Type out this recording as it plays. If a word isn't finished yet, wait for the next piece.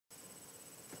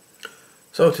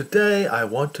So today I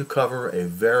want to cover a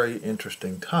very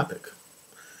interesting topic.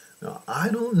 Now, I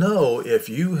don't know if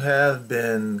you have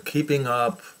been keeping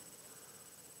up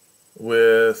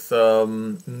with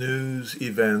news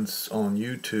events on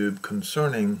YouTube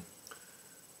concerning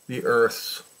the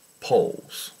Earth's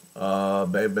poles.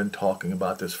 They've been talking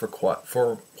about this for quite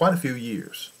a few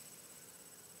years.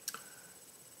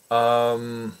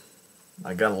 I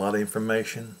got a lot of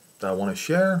information that I want to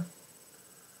share.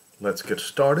 Let's get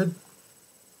started.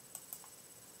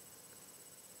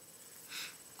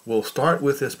 We'll start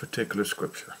with this particular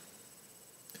scripture.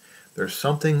 There's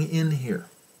something in here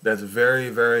that's very,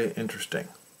 very interesting.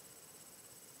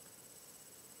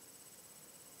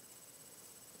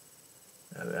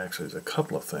 And actually, there's a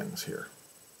couple of things here.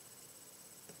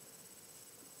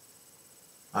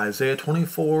 Isaiah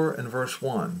 24 and verse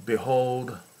 1.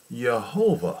 Behold,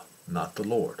 Jehovah, not the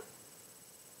Lord.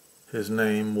 His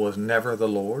name was never the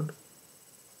Lord.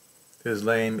 His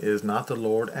name is not the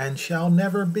Lord, and shall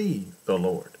never be the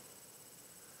Lord.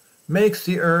 Makes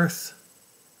the earth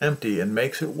empty and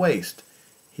makes it waste.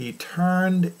 He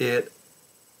turned it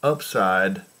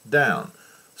upside down.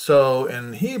 So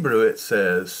in Hebrew it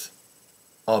says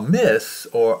amiss,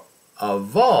 or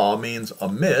ava means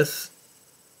amiss,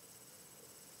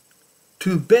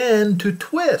 to bend, to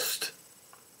twist.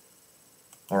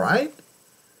 All right?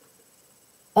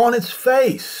 On its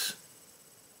face.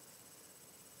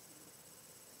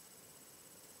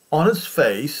 On its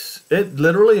face, it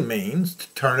literally means to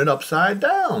turn it upside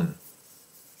down.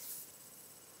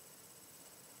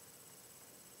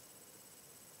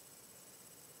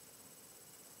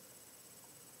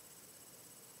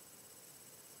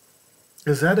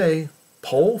 Is that a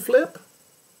pole flip?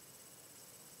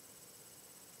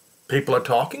 People are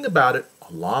talking about it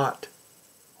a lot.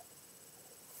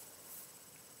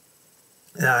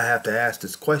 Now I have to ask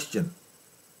this question.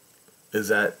 Is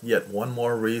that yet one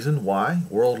more reason why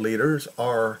world leaders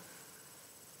are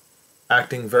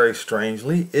acting very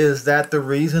strangely? Is that the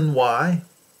reason why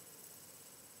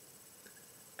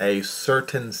a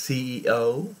certain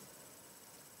CEO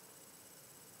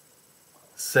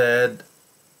said,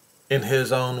 in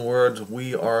his own words,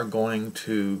 we are going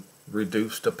to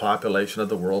reduce the population of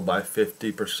the world by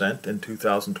 50% in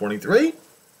 2023?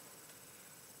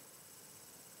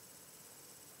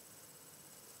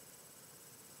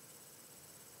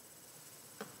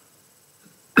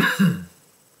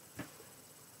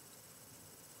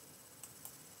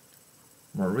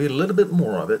 I'm going to read a little bit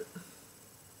more of it.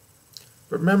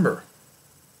 Remember,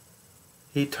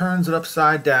 he turns it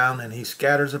upside down and he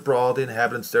scatters abroad the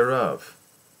inhabitants thereof.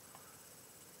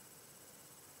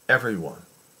 Everyone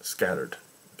scattered.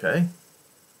 Okay?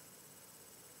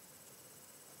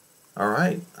 All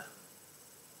right.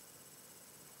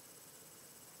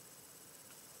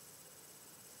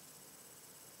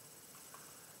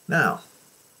 Now,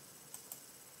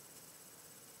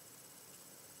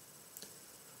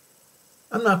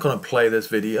 I'm not going to play this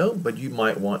video, but you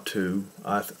might want to.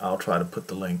 I'll try to put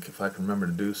the link, if I can remember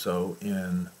to do so,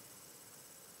 in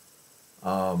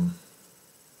down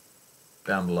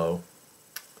below.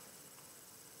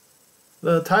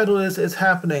 The title is, It's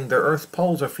Happening, the Earth's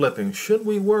Poles Are Flipping. Should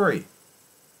we worry?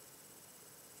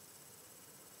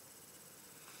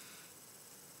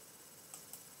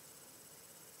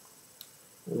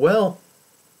 Well,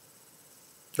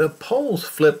 the poles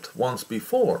flipped once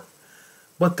before.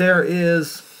 But there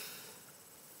is,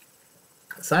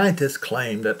 scientists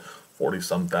claim that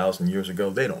 40-some thousand years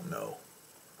ago, they don't know,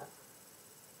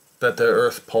 that the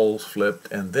Earth's poles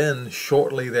flipped, and then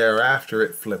shortly thereafter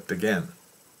it flipped again.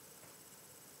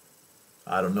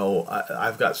 I don't know.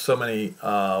 I've got so many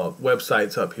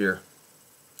websites up here.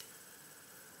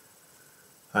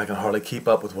 I can hardly keep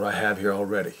up with what I have here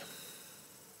already.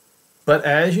 But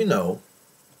as you know,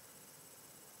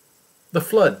 the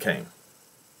flood came.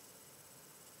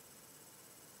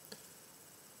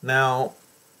 Now,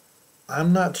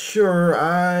 I'm not sure.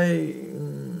 I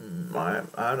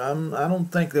don't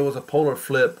think there was a polar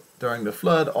flip during the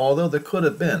flood, although there could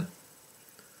have been.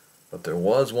 But there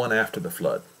was one after the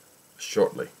flood,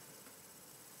 shortly.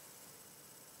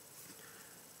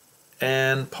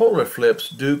 And polar flips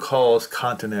do cause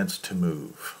continents to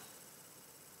move.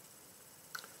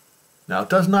 Now, it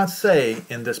does not say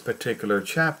in this particular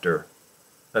chapter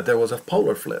that there was a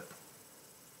polar flip.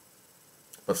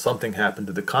 But something happened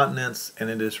to the continents, and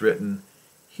it is written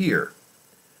here.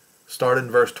 Start in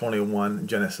verse 21,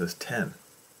 Genesis 10.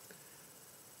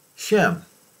 Shem,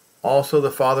 also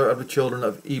the father of the children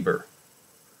of Eber,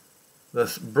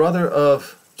 the brother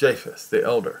of Japheth, the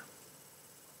elder.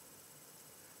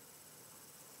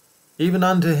 Even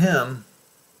unto him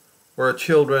were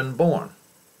children born.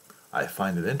 I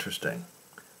find it interesting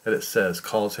that it says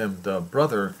calls him the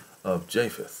brother of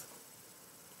Japheth.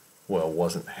 Well,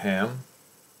 wasn't Ham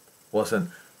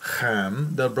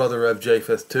the brother of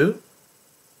Japheth too?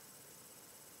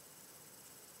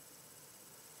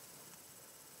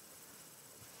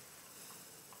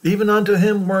 Even unto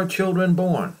him were children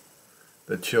born,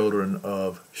 the children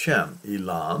of Shem,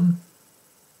 Elam,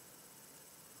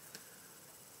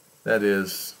 that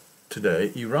is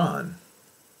today Iran,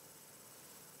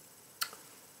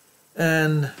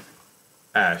 and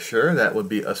Asher, that would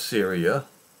be Assyria.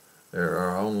 There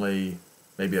are only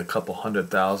maybe a couple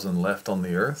 100,000 left on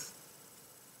the earth.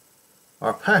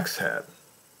 Arphaxad,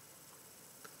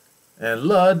 and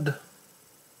Lud,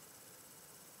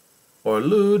 or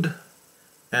Lud,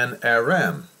 and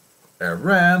Aram.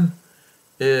 Aram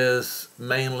is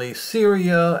mainly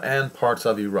Syria and parts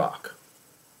of Iraq.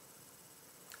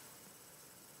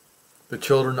 The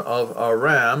children of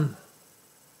Aram,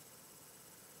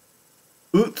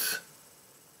 Uts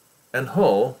and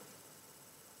Hul,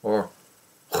 or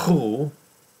Hu,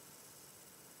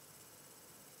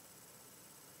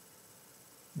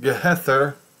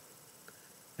 Gehether,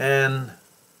 and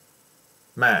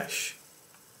Mash.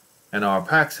 And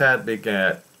Arphaxad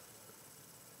begat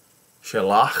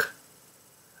Shelach,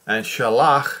 and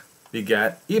Shelach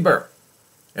begat Eber.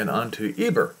 And unto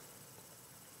Eber,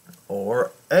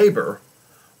 or Aber,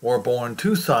 were born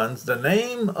two sons. The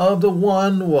name of the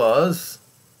one was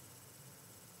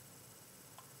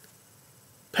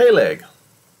Peleg.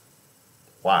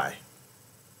 Why?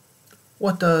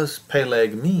 What does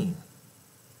Peleg mean?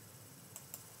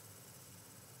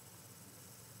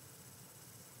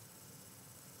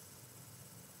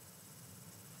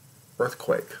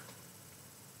 Earthquake.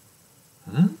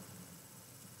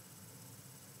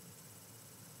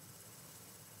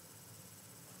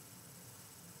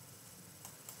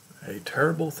 A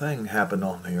terrible thing happened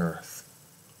on the earth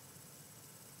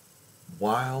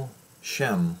while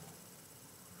Shem,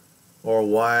 or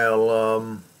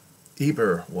while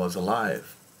Eber was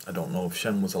alive. I don't know if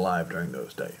Shem was alive during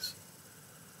those days.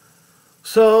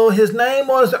 So his name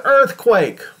was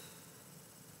Earthquake.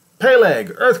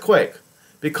 Peleg, earthquake,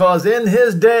 because in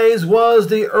his days was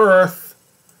the earth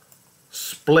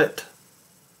split,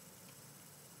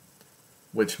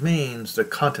 which means the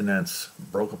continents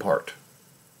broke apart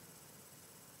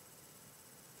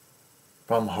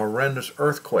from a horrendous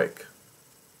earthquake.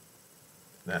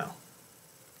 Now,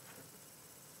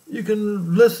 you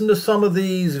can listen to some of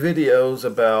these videos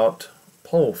about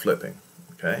pole flipping,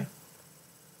 okay?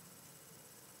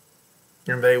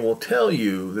 And they will tell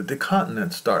you that the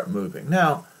continents start moving.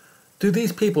 Now, do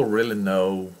these people really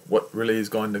know what really is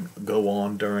going to go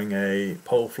on during a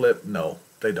pole flip? No,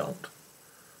 they don't.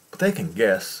 But they can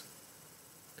guess.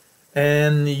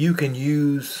 And you can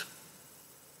use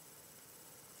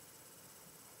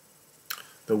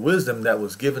the wisdom that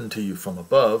was given to you from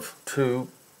above to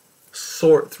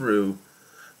sort through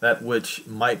that which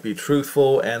might be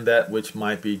truthful and that which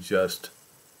might be just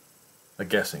a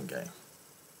guessing game.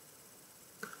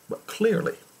 But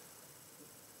clearly,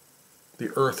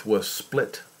 the earth was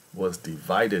split, was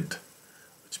divided,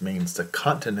 which means the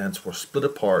continents were split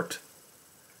apart,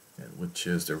 and which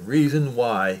is the reason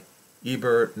why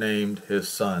Eber named his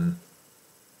son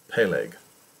Peleg.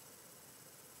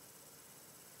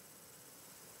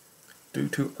 Due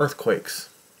to earthquakes,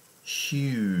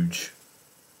 huge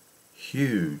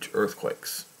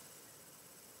earthquakes.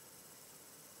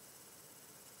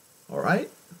 All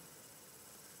right?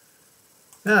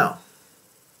 Now,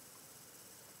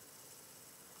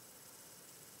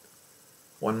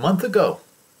 1 month ago,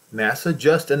 NASA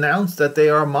just announced that they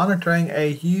are monitoring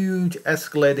a huge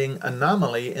escalating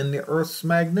anomaly in the Earth's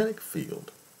magnetic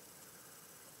field.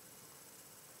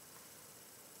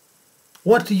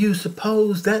 What do you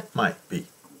suppose that might be?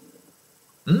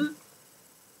 And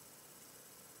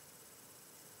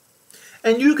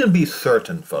you can be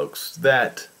certain, folks,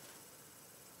 that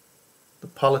the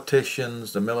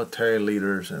politicians, the military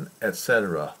leaders, and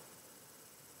etc.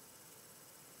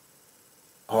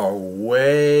 are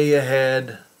way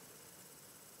ahead,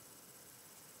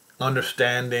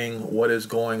 understanding what is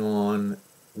going on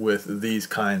with these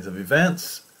kinds of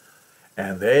events,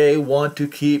 and they want to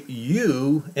keep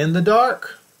you in the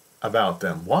dark about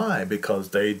them. Why? Because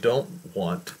they don't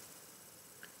want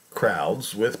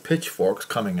crowds with pitchforks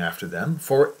coming after them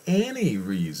for any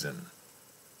reason.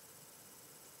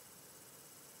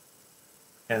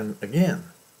 And again,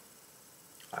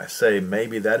 I say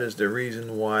maybe that is the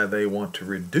reason why they want to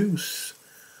reduce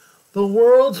the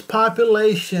world's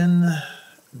population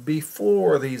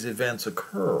before these events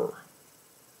occur.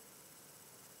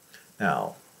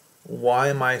 Now, why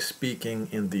am I speaking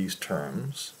in these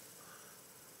terms?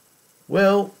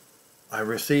 Well, I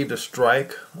received a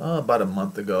strike about a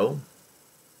month ago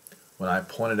when I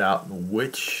pointed out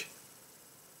which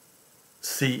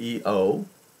CEO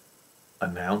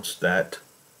announced that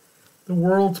the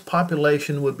world's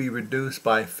population would be reduced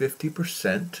by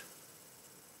 50%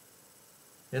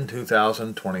 in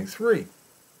 2023.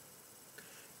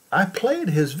 I played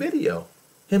his video,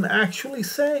 him actually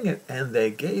saying it, and they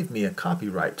gave me a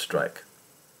copyright strike.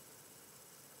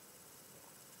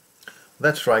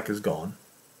 That strike is gone.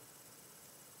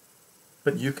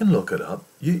 But you can look it up.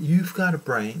 You've got a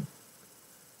brain.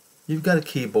 You've got a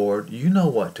keyboard. You know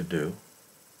what to do.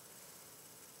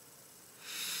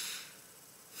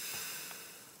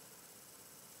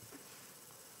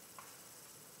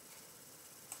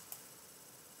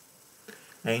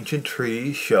 Ancient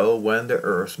trees show when the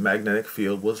Earth's magnetic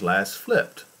field was last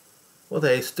flipped. Well,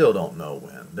 they still don't know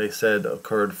when. They said it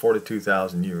occurred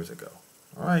 42,000 years ago.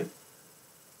 All right.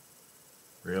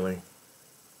 Really?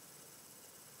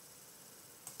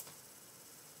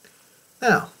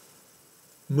 Now,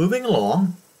 moving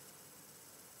along,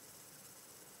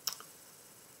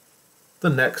 the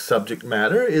next subject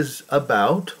matter is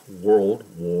about World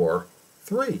War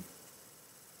III.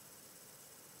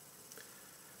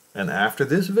 And after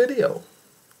this video,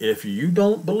 if you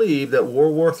don't believe that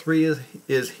World War III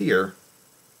is here,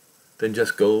 then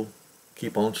just go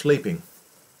keep on sleeping,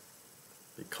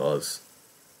 because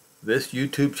this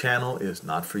YouTube channel is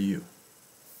not for you.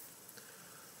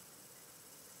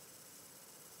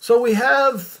 So we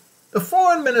have the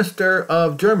foreign minister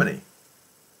of Germany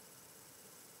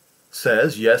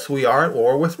says, yes, we are at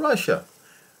war with Russia.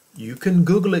 You can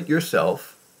Google it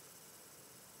yourself.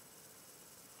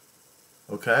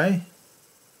 Okay?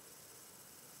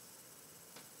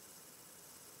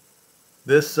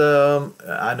 This,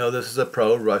 I know this is a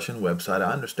pro-Russian website.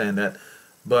 I understand that.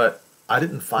 But I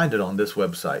didn't find it on this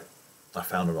website. I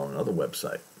found it on another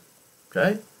website.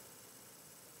 Okay?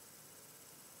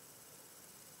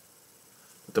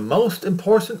 But the most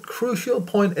important, crucial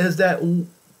point is that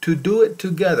to do it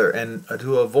together and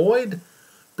to avoid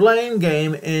blame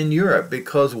game in Europe,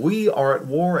 because we are at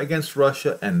war against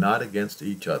Russia and not against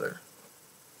each other.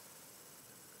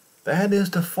 That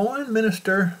is the foreign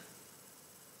minister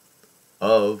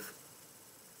of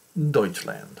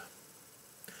Deutschland.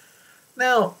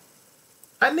 Now,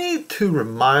 I need to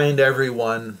remind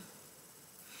everyone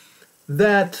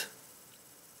that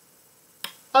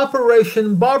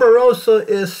Operation Barbarossa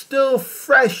is still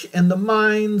fresh in the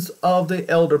minds of the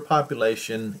elder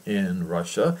population in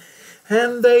Russia,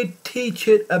 and they teach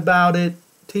about it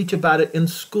in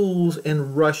schools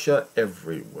in Russia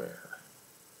everywhere.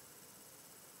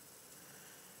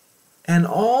 And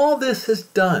all this is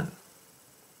done,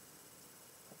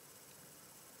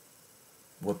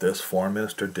 what this foreign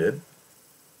minister did.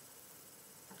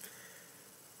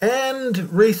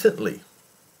 And recently,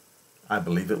 I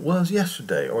believe it was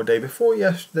yesterday or day before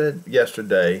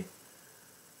yesterday,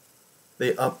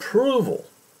 the approval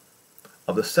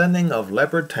of the sending of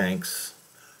Leopard tanks,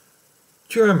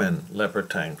 German Leopard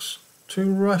tanks,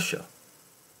 to Russia.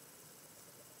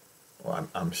 Or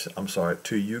I'm sorry,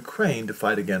 to Ukraine to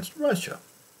fight against Russia.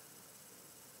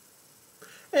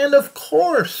 And of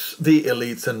course, the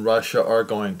elites in Russia are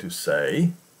going to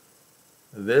say,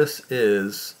 this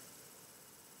is,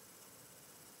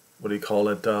 what do you call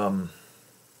it,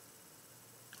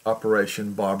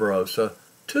 Operation Barbarossa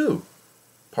 2,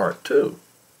 Part 2.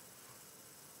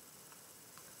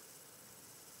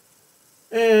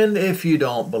 And if you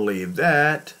don't believe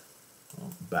that,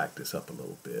 I'll back this up a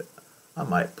little bit. I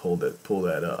might pull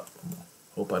that up.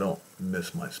 Hope I don't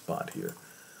miss my spot here.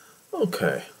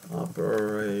 Okay,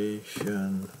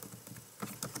 Operation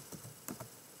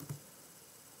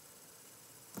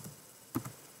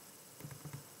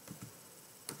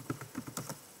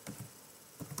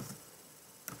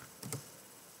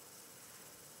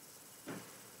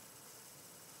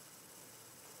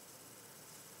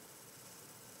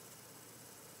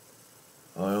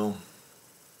well,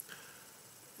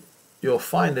 you'll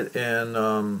find it in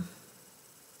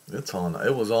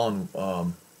it was on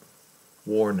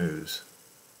War News.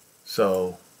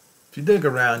 So if you dig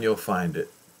around, you'll find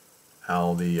it,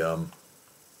 how the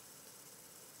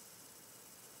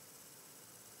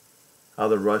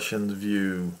Russians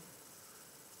view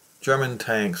German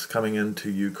tanks coming into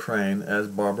Ukraine as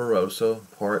Barbarossa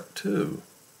Part 2.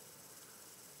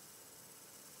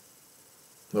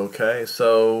 Okay,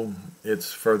 so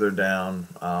it's further down.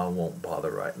 I won't bother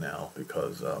right now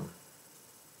because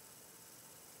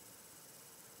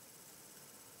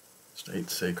state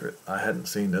secret. I hadn't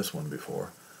seen this one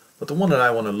before. But the one that I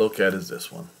want to look at is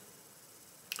this one.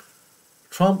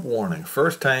 Trump warning,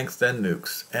 first tanks, then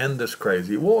nukes. End this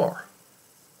crazy war.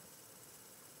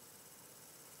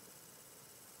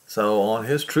 So on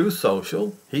his Truth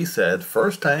Social, he said,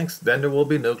 first tanks, then there will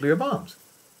be nuclear bombs.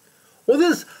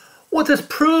 Well, what this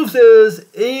proves is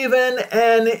even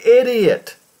an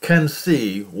idiot can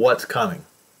see what's coming.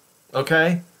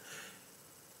 Okay?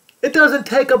 It doesn't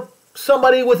take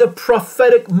somebody with a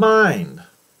prophetic mind,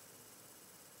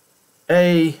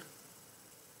 a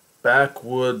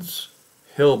backwoods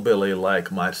hillbilly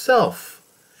like myself,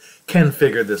 can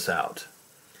figure this out.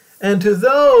 And to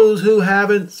those who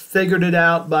haven't figured it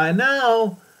out by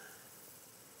now,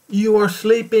 you are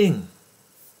sleeping.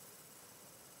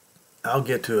 I'll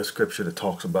get to a scripture that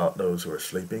talks about those who are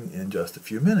sleeping in just a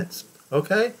few minutes.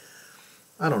 Okay?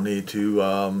 I don't need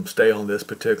to stay on this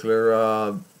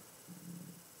particular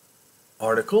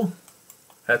article.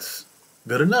 That's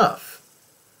good enough.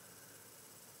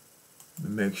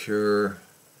 Let me make sure.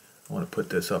 I want to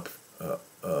put this up.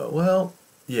 Well,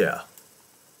 yeah.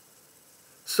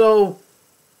 So,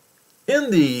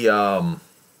 in the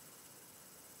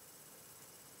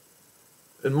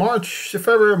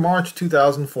February, March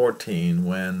 2014,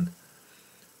 when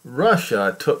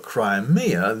Russia took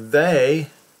Crimea, they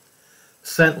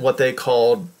sent what they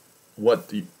called, what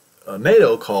the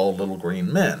NATO called little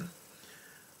green men.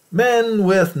 Men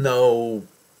with no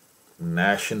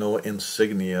national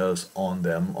insignias on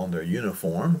them, on their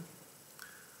uniform.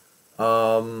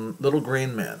 Little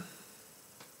green men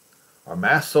are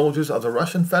masked soldiers of the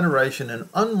Russian Federation in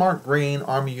unmarked green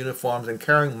army uniforms and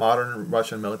carrying modern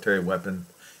Russian military weapons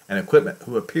and equipment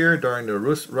who appeared during the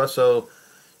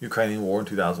Russo-Ukrainian War in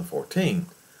 2014.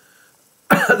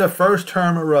 The first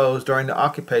term arose during the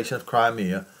occupation of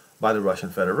Crimea by the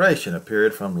Russian Federation, a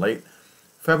period from late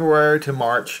February to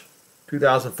March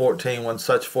 2014 when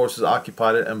such forces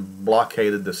occupied and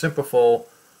blockaded the Simferopol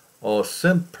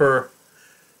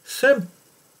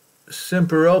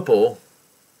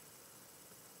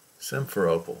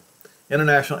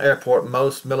International Airport,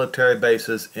 most military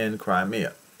bases in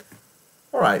Crimea.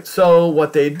 Alright, so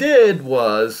what they did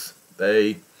was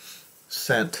they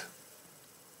sent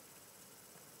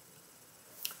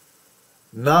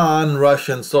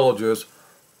non-Russian soldiers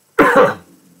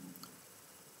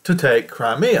to take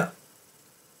Crimea.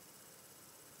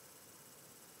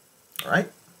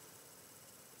 Alright?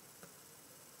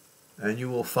 And you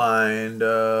will find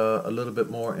a little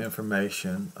bit more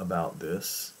information about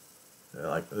this.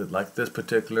 Like this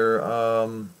particular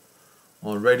on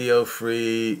Radio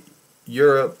Free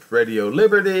Europe, Radio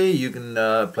Liberty, you can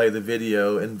play the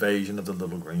video Invasion of the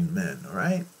Little Green Men,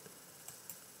 alright?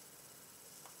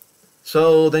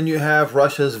 So then you have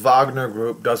Russia's Wagner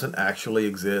group doesn't actually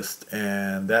exist,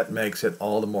 and that makes it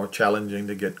all the more challenging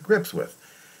to get grips with.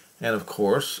 And of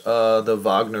course, the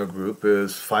Wagner group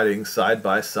is fighting side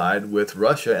by side with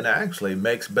Russia and actually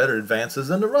makes better advances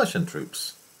than the Russian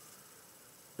troops.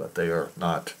 But they are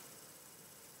not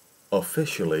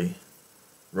officially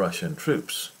Russian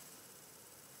troops.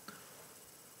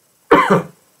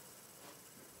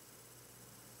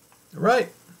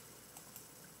 Right.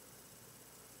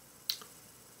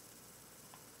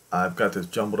 I've got this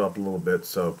jumbled up a little bit,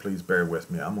 so please bear with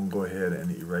me. I'm going to go ahead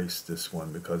and erase this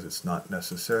one because it's not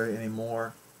necessary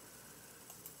anymore.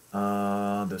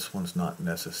 This one's not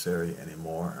necessary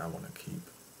anymore. I want to keep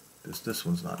this. This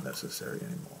one's not necessary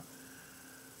anymore.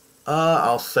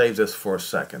 I'll save this for a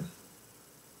second.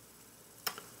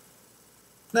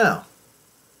 Now,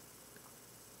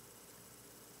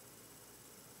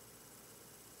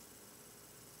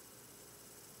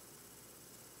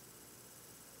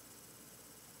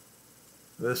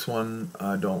 this one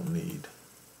I don't need.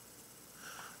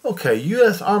 Okay,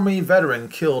 U.S. Army veteran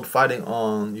killed fighting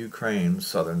on Ukraine's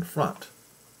southern front.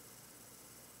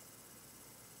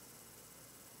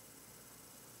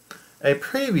 A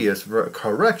previous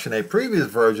version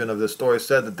of the story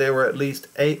said that there were at least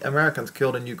 8 Americans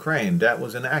killed in Ukraine. That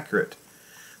was inaccurate.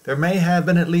 There may have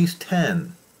been at least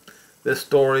 10. This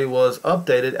story was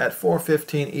updated at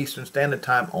 4:15 Eastern Standard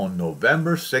Time on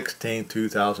November 16,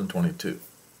 2022.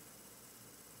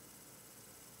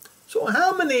 So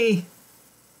how many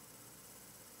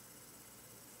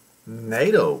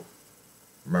NATO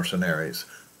mercenaries,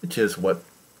 which is what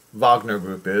Wagner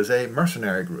Group is, a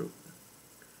mercenary group,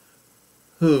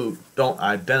 who don't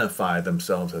identify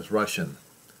themselves as Russian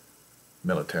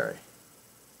military?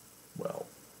 Well,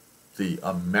 the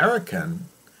American,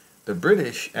 the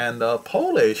British, and the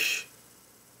Polish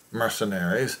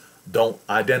mercenaries don't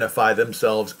identify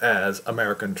themselves as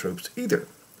American troops either.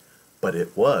 But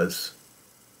it was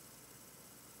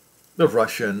the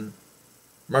Russian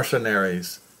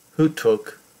mercenaries who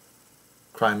took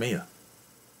Crimea,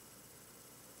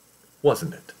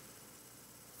 wasn't it?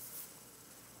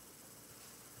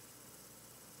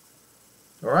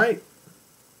 All right.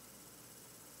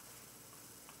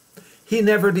 He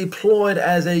never deployed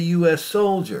as a U.S.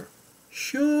 soldier.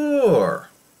 Sure.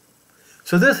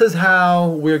 So this is how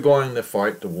we're going to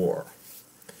fight the war.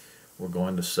 We're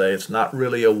going to say it's not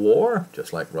really a war,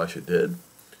 just like Russia did.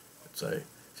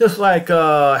 Just like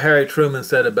Harry Truman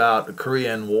said about the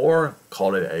Korean War,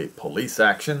 called it a police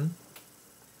action.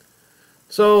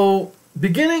 So,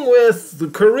 beginning with the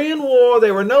Korean War,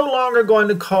 they were no longer going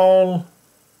to call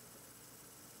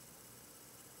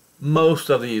most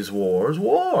of these wars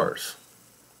wars.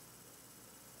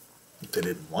 If they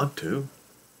didn't want to.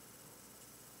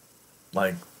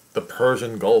 Like the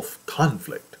Persian Gulf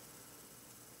conflict.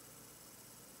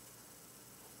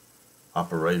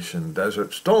 Operation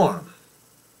Desert Storm.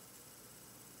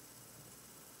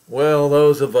 Well,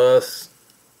 those of us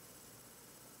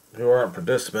who aren't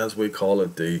participants, we call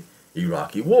it the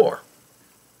Iraqi War.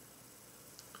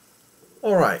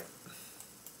 All right.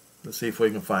 Let's see if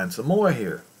we can find some more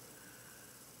here.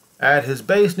 At his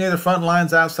base near the front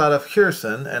lines outside of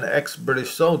Kherson, an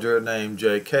ex-British soldier named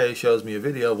J.K. shows me a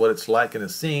video of what it's like in a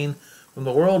scene from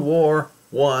the World War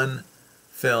I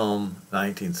film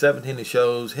 1917. It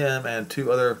shows him and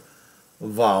two other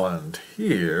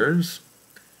volunteers.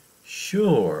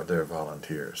 Sure, they're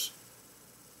volunteers.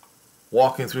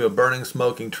 Walking through a burning,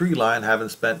 smoking tree line, having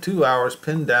spent 2 hours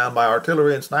pinned down by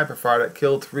artillery and sniper fire that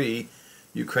killed 3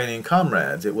 Ukrainian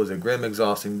comrades. It was a grim,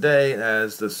 exhausting day,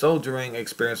 as the soldiering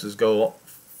experiences go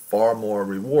far more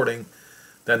rewarding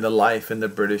than the life in the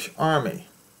British Army.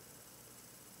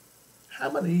 How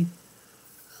many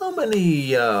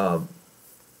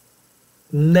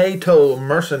NATO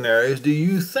mercenaries do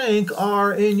you think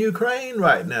are in Ukraine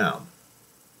right now?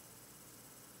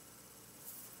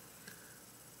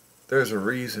 There's a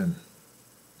reason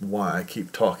why I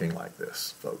keep talking like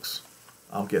this, folks.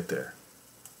 I'll get there.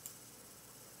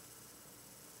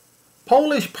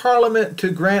 Polish parliament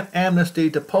to grant amnesty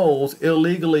to Poles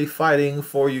illegally fighting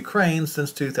for Ukraine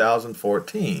since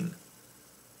 2014.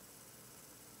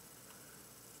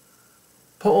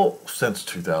 Since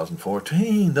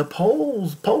 2014, the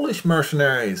Polish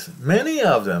mercenaries, many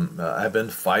of them have been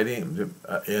fighting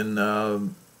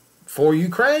for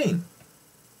Ukraine.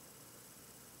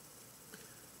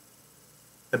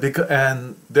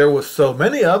 And there was so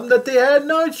many of them that they had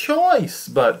no choice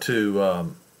but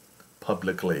to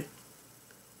publicly,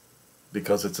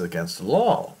 because it's against the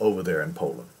law over there in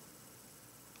Poland.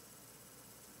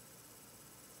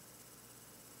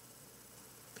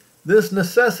 This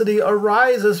necessity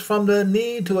arises from the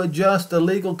need to adjust the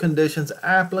legal conditions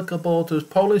applicable to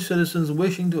Polish citizens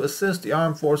wishing to assist the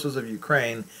armed forces of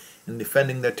Ukraine in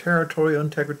defending their territorial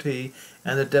integrity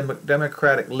and the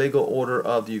democratic legal order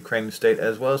of the Ukrainian state,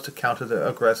 as well as to counter the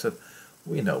aggressive...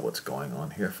 We know what's going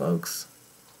on here, folks.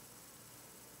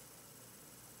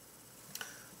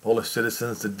 Polish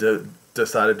citizens that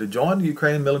decided to join the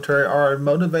Ukrainian military are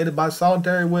motivated by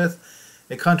solidarity with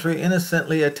a country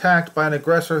innocently attacked by an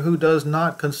aggressor who does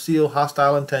not conceal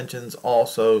hostile intentions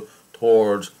also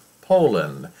towards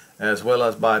Poland, as well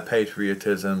as by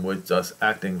patriotism, which thus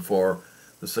acting for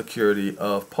the security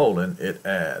of Poland, it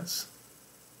adds.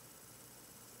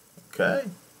 Okay.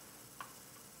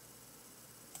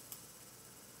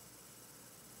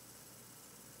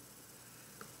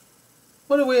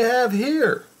 What do we have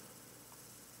here?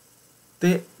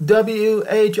 The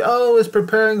WHO is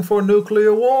preparing for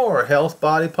nuclear war. Health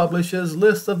body publishes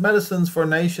lists of medicines for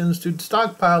nations to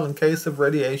stockpile in case of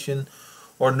radiation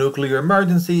or nuclear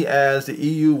emergency, as the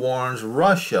EU warns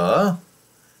Russia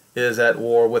is at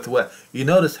war with what? You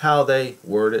notice how they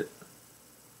word it?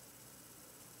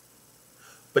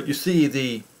 But you see,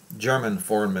 the German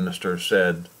foreign minister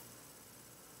said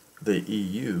the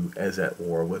EU is at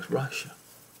war with Russia.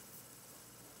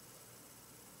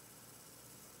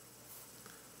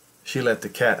 She let the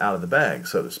cat out of the bag,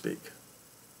 so to speak.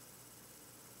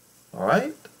 All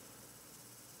right?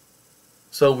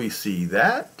 So we see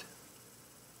that.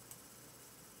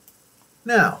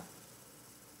 Now,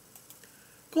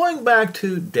 going back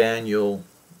to Daniel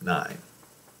 9.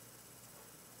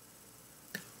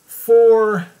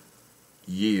 4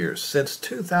 years, since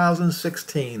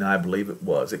 2016, I believe it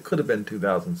was. It could have been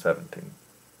 2017.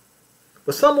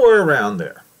 But somewhere around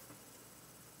there,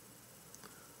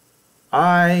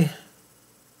 I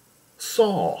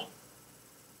saw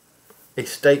a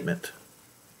statement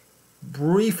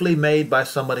briefly made by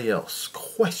somebody else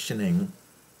questioning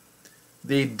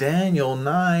the Daniel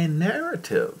 9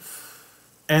 narrative.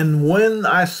 And when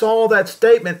I saw that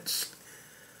statement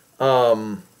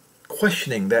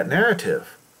questioning that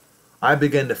narrative, I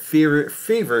began to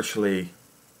feverishly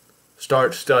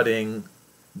start studying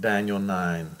Daniel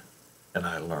 9, and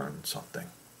I learned something.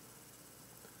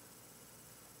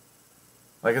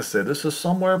 Like I said, this is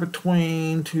somewhere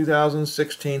between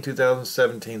 2016,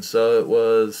 2017, so it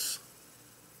was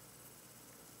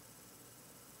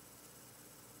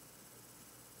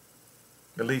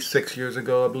at least 6 years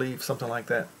ago, I believe, something like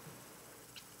that.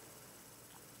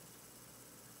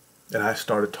 And I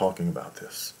started talking about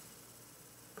this.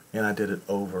 And I did it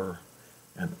over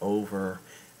and over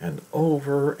and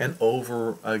over and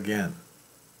over again.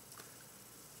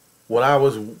 What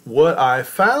I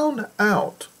found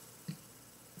out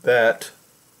that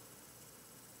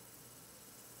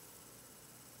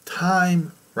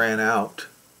time ran out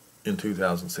in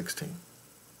 2016.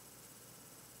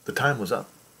 The time was up.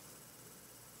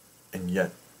 And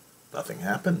yet nothing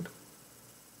happened.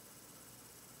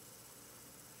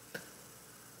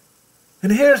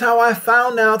 And here's how I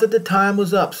found out that the time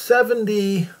was up.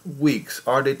 70 weeks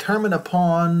are determined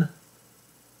upon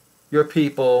your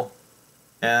people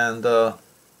and the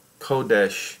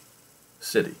Kodesh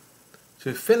city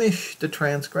to finish the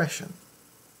transgression.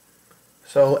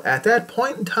 So at that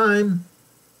point in time,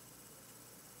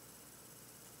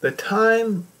 the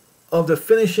time of the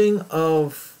finishing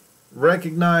of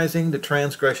recognizing the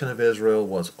transgression of Israel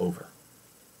was over.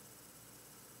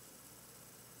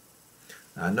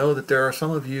 I know that there are some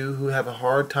of you who have a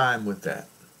hard time with that.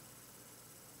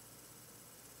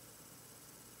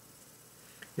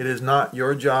 It is not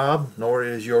your job, nor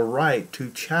is your right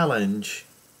to challenge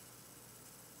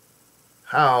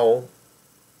how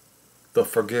the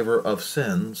forgiver of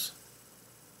sins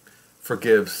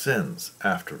forgives sins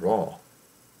after all.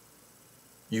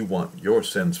 You want your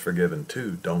sins forgiven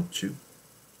too, don't you?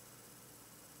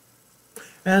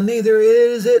 And neither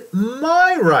is it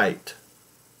my right.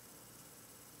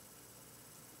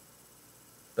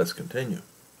 Let's continue.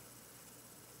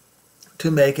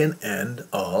 To make an end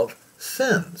of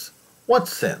sins. What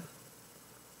sin?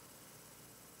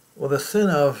 Well, the sin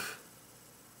of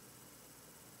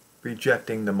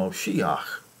rejecting the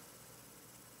Moshiach.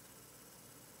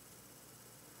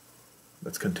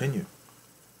 Let's continue.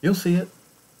 You'll see it.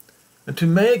 And to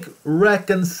make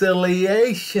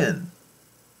reconciliation,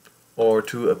 or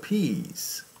to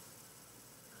appease,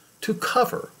 to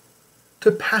cover,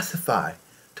 to pacify,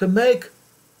 to make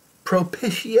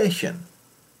propitiation.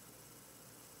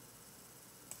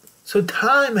 So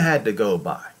time had to go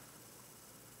by.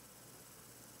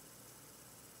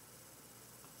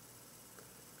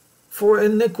 For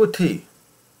iniquity,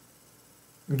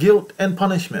 guilt, and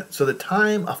punishment. So the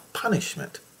time of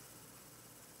punishment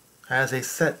has a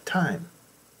set time.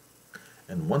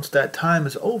 And once that time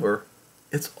is over,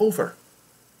 it's over.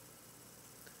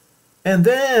 And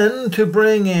then to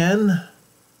bring in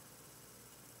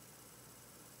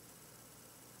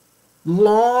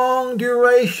long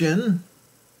duration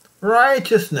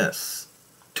righteousness.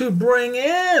 To bring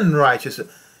in righteousness.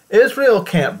 Israel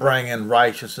can't bring in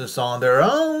righteousness on their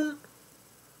own.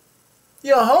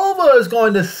 Jehovah is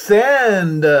going to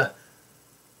send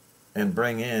and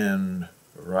bring in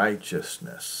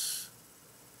righteousness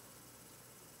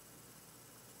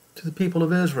to the people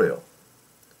of Israel.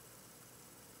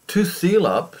 To seal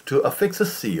up, to affix a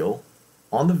seal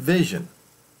on the vision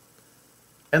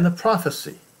and the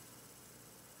prophecy.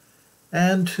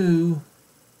 And to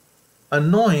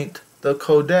anoint the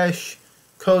Kodesh.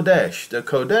 The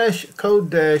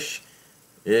Kodesh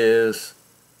is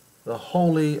the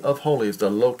Holy of Holies,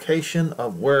 the location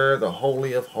of where the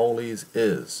Holy of Holies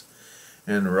is.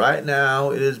 And right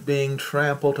now it is being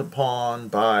trampled upon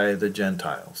by the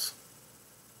Gentiles.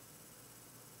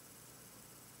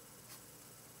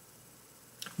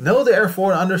 Know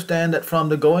therefore and understand that from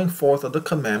the going forth of the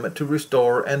commandment to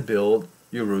restore and build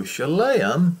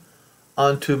Jerusalem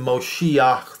unto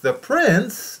Moshiach the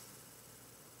Prince.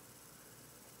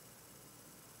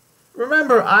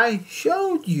 Remember, I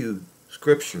showed you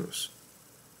scriptures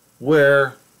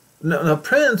where a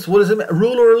prince, what does it mean?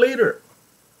 Ruler or leader.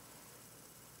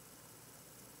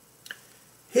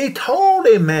 He told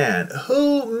a man,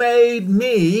 who made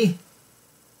me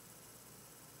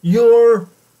your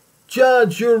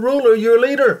judge, your ruler, your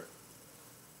leader?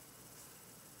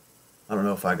 I don't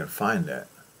know if I can find that.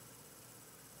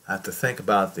 I have to think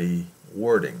about the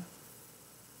wording.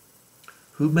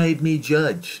 Who made me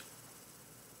judge?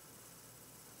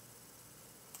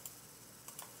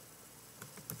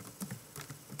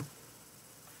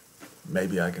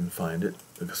 Maybe I can find it.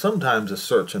 Because sometimes a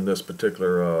search in this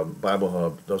particular Bible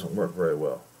Hub doesn't work very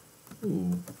well.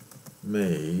 Who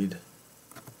made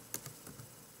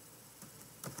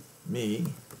me?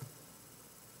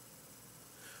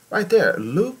 Right there,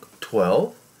 Luke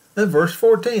 12 and verse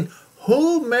 14.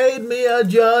 Who made me a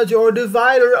judge or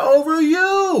divider over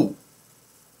you?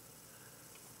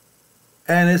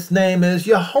 And its name is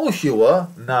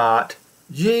Yehoshua, not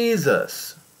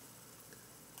Jesus.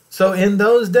 So in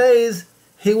those days,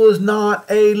 he was not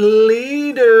a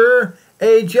leader,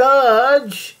 a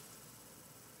judge.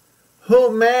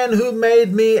 Man who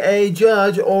made me a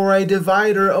judge or a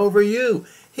divider over you.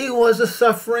 He was a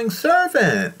suffering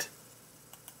servant.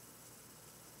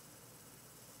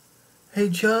 A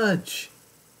judge.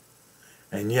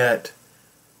 And yet,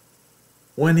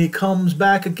 when he comes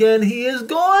back again, he is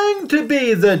going to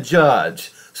be the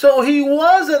judge. So he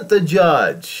wasn't the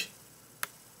judge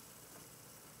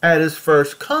at his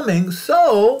first coming.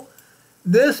 So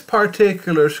this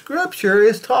particular scripture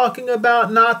is talking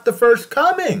about not the first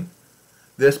coming.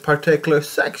 This particular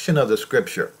section of the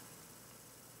scripture.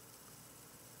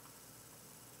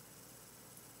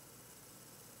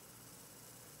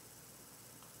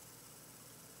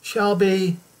 Shall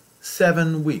be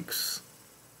 7 weeks.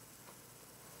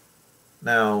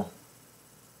 Now,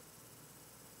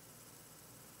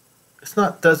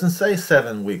 doesn't say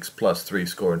 7 weeks plus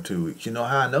 62 weeks. You know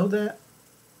how I know that?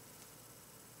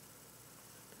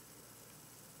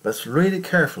 Let's read it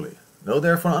carefully. Know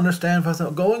therefore, understand, for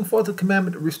going forth the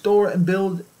commandment to restore and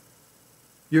build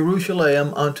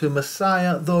Jerusalem unto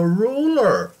Messiah the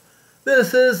ruler.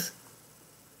 This is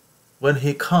when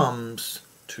he comes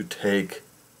to take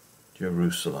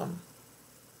Jerusalem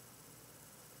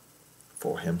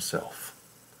for himself.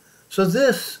 So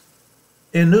this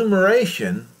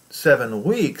enumeration, 7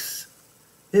 weeks,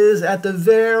 is at the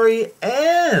very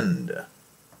end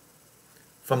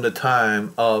from the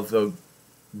time of the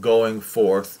going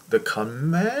forth, the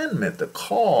commandment, the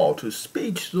call to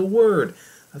speech, the word.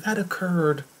 That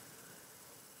occurred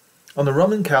on the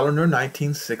Roman calendar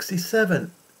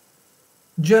 1967.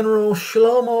 General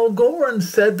Shlomo Goren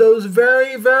said those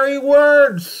very, very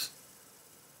words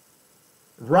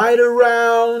right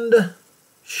around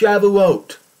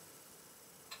Shavuot.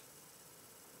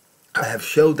 I have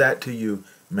showed that to you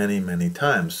many, many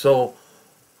times. So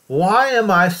why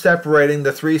am I separating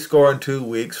the 62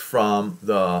 weeks from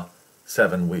the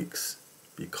 7 weeks?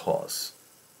 Because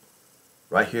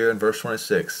right here in verse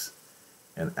 26,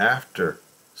 and after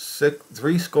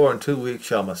 62 weeks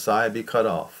shall Messiah be cut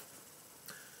off.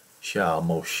 Shall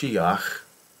Moshiach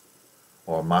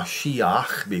or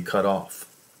Mashiach be cut off.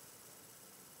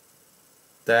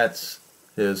 That's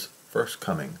his first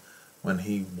coming, when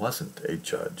he wasn't a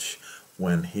judge.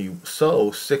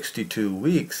 So 62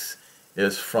 weeks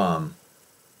is from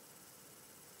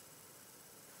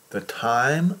the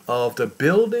time of the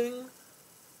building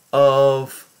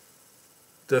of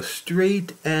the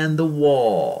street and the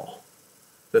wall.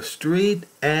 The street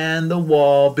and the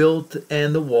wall, built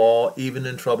and the wall, even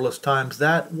in troublous times.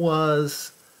 That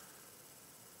was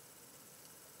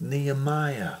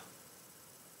Nehemiah.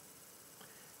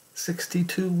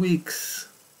 62 weeks.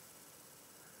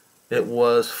 It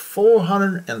was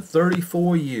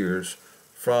 434 years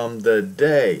from the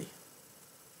day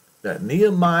that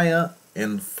Nehemiah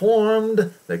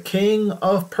informed the king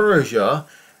of Persia,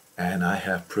 and I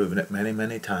have proven it many,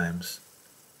 many times,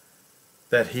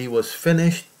 that he was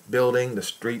finished building the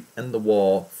street and the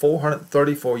wall.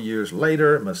 434 years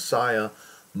later, Messiah,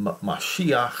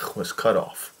 Mashiach, was cut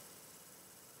off.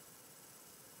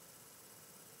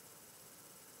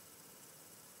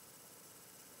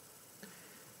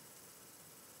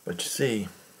 But you see,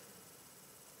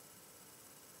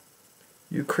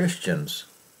 you Christians,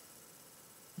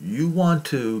 you want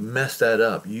to mess that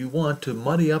up. You want to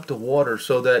muddy up the water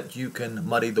so that you can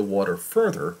muddy the water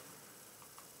further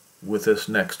with this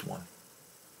next one.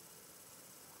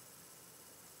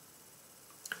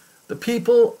 The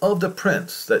people of the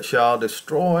prince that shall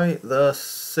destroy the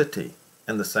city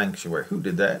and the sanctuary. Who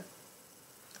did that?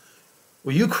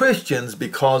 Well, you Christians,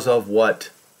 because of what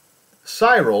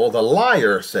Cyril the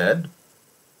liar said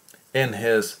in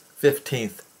his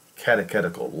 15th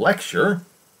catechetical lecture,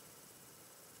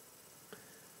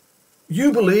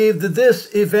 you believe that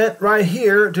this event right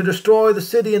here to destroy the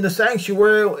city and the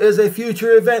sanctuary is a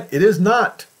future event. It is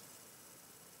not.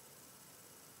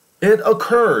 It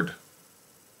occurred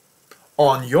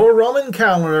on your Roman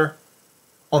calendar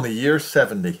on the year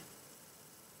 70.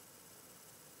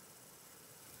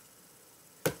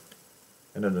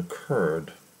 And it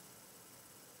occurred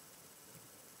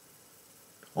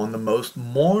on the most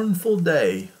mournful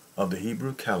day of the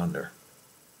Hebrew calendar.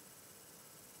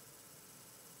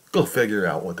 Go figure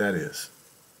out what that is.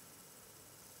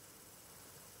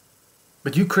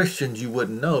 But you Christians, you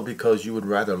wouldn't know because you would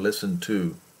rather listen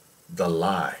to the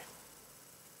lie,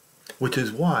 which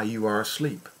is why you are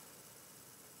asleep.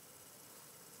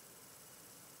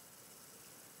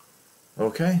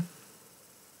 Okay?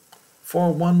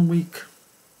 For 1 week,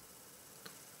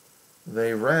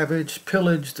 they ravaged,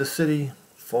 pillaged the city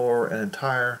for an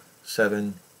entire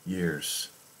 7 years.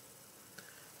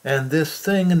 And this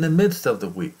thing in the midst of the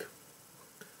week,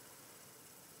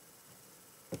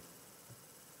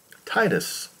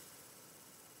 Titus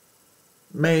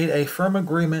made a firm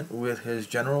agreement with his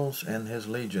generals and his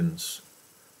legions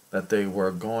that they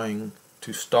were going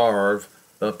to starve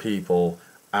the people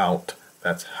out.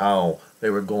 That's how they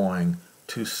were going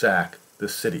to sack the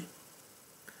city.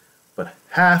 But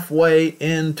halfway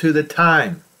into the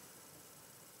time,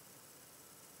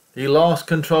 he lost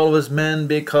control of his men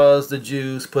because the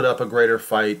Jews put up a greater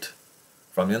fight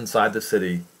from inside the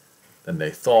city than they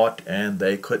thought, and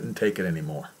they couldn't take it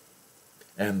anymore.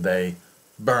 And they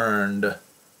burned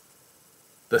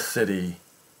the city.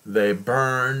 They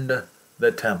burned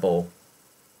the temple.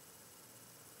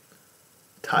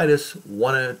 Titus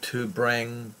wanted to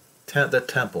bring the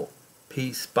temple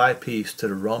piece by piece to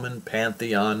the Roman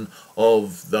pantheon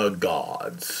of the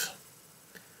gods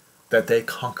that they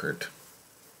conquered,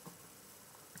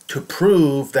 to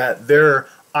prove that their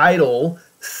idol,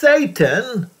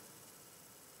 Satan,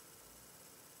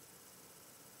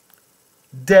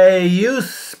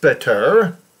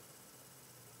 Deuspiter,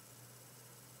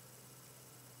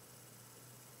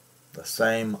 the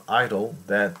same idol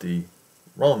that the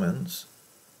Romans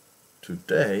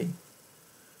today,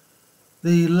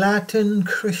 the Latin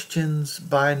Christians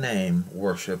by name,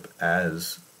 worship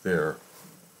as their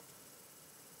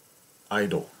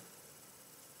idol.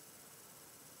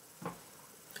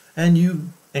 And you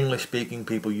English-speaking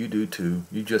people, you do too.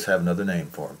 You just have another name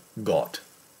for him. God.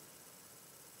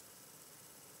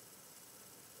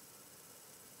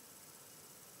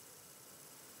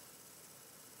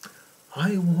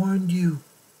 I warned you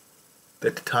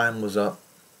that the time was up.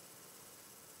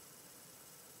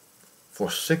 For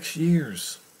 6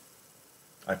 years,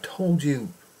 I told you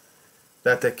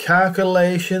that the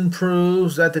calculation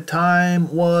proves that the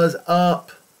time was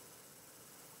up.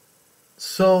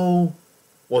 So,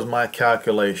 was my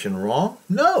calculation wrong?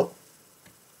 No.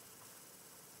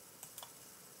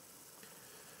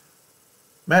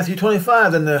 Matthew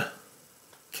 25, then the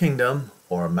kingdom,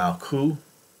 or Malchut,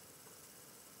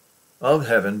 of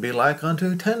heaven be like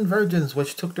unto 10 virgins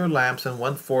which took their lamps and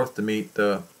went forth to meet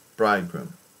the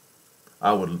bridegroom.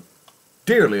 I would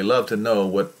dearly love to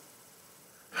know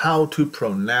how to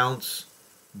pronounce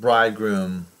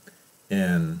bridegroom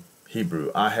in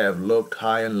Hebrew. I have looked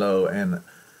high and low, and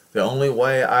the only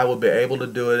way I will be able to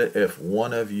do it if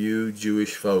one of you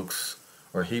Jewish folks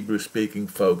or Hebrew-speaking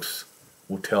folks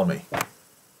will tell me.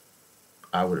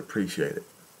 I would appreciate it.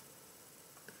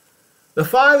 The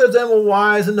 5 of them were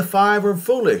wise, and the 5 were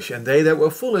foolish. And they that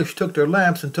were foolish took their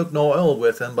lamps, and took no oil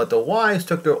with them. But the wise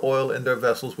took their oil in their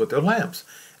vessels with their lamps.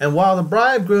 And while the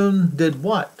bridegroom did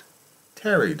what?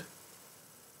 Tarried.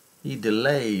 He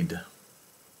delayed.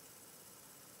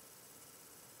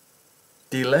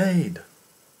 Delayed.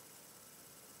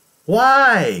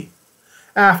 Why?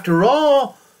 After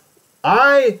all,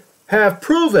 I have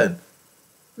proven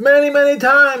many, many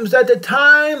times that the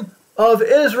time of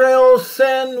Israel's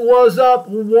sin was up.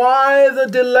 Why the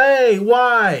delay?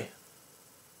 Why?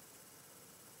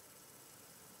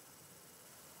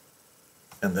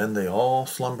 And then they all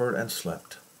slumbered and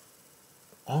slept.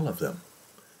 All of them,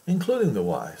 including the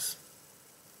wise.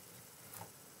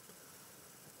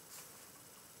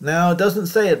 Now, it doesn't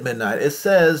say at midnight. It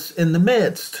says in the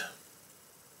midst.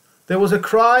 There was a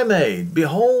cry made,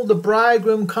 Behold, the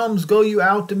bridegroom comes, go you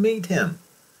out to meet him.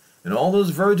 And all those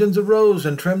virgins arose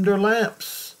and trimmed their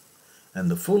lamps.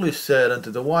 And the foolish said unto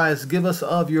the wise, Give us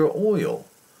of your oil,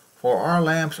 for our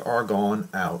lamps are gone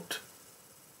out.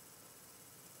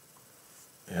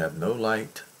 They have no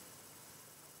light.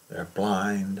 They're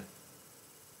blind.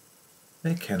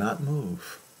 They cannot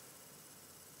move.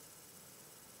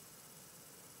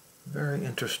 Very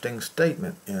interesting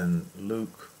statement in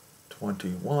Luke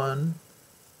 21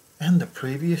 and the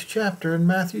previous chapter in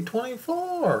Matthew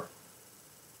 24.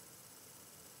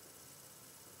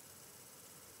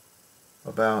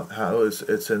 About how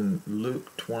it's in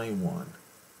Luke 21.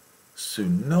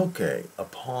 Sunoke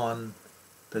upon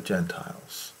the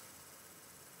Gentiles.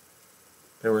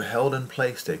 They were held in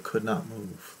place. They could not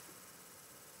move.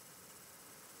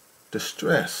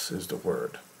 Distress is the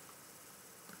word.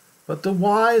 But the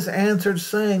wise answered,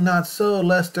 saying, Not so,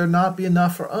 lest there not be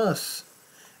enough for us.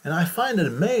 And I find it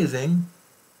amazing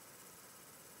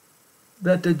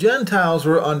that the Gentiles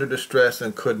were under distress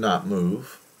and could not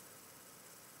move.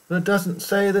 But it doesn't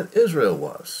say that Israel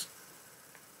was.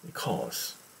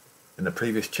 Because in the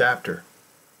previous chapter,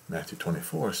 Matthew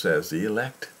 24 says the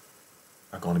elect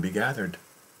are going to be gathered.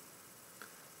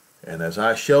 And as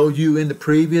I showed you in the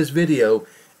previous video,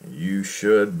 You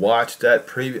should watch that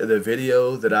the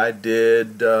video that I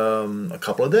did a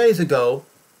couple of days ago.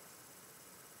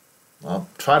 I'll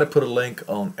try to put a link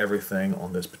on everything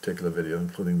on this particular video,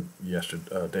 including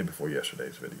day before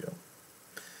yesterday's video,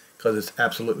 because it's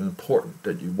absolutely important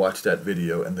that you watch that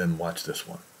video and then watch this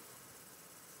one.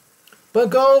 But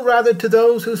go rather to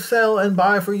those who sell and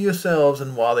buy for yourselves.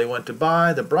 And while they went to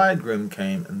buy, the bridegroom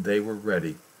came, and they were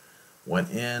ready,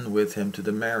 went in with him to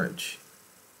the marriage.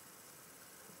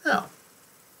 Now,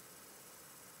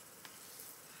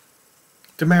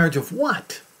 the marriage of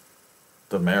what?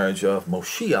 The marriage of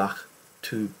Moshiach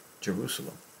to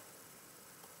Jerusalem,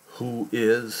 who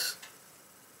is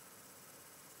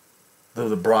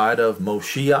the bride of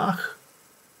Moshiach.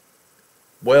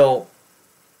 Well,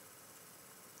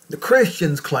 the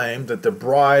Christians claim that the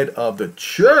bride of the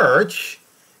church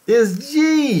is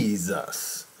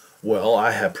Jesus. Well,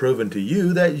 I have proven to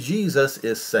you that Jesus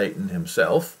is Satan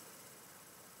himself.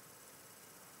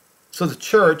 So the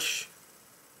church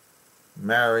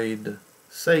married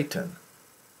Satan.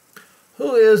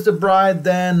 Who is the bride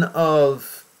then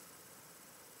of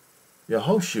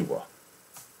Yehoshua?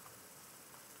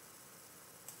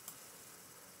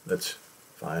 Let's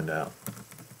find out.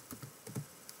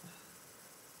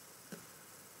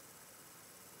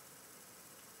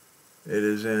 It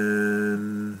is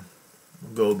in,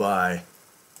 go by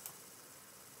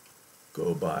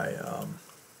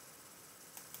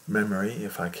memory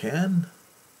if I can.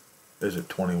 Is it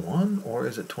 21 or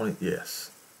is it 20? Yes,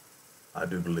 I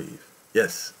do believe.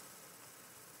 Yes.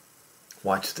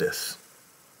 Watch this.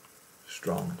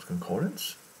 Strong's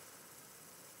Concordance.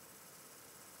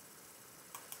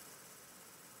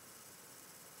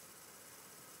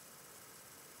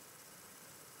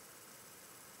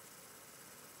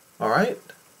 All right.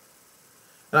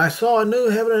 And I saw a new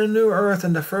heaven and a new earth,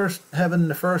 and the first heaven and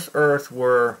the first earth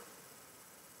were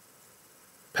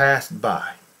passed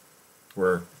by,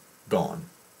 were gone.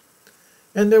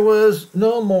 And there was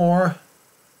no more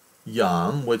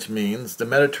Yam, which means the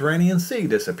Mediterranean Sea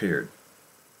disappeared.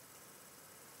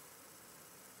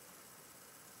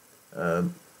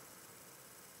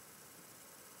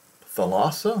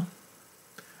 Thalassa?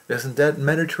 Isn't that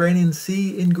Mediterranean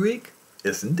Sea in Greek?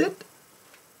 Isn't it?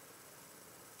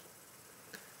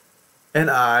 And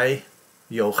I,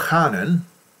 Yochanan,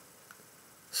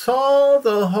 saw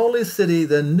the holy city,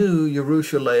 the new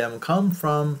Jerusalem, come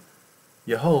from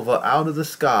Jehovah out of the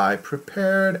sky,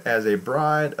 prepared as a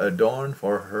bride adorned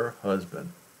for her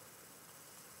husband.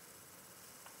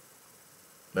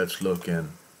 Let's look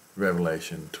in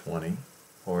Revelation 20,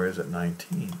 or is it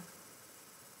 19?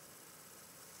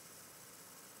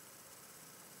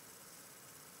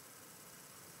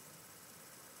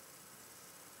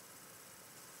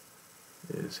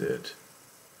 Is it?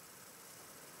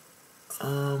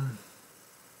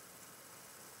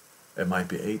 It might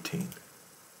be 18.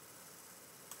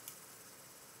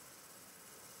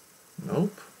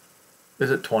 Nope.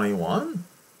 Is it 21?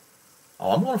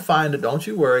 Oh, I'm going to find it. Don't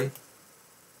you worry.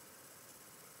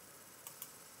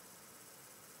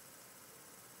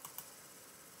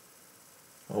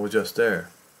 Oh, we're just there.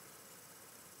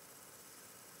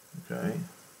 Okay.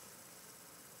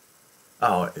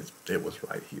 Oh, it was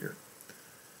right here.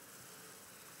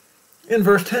 In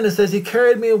verse 10 it says, he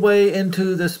carried me away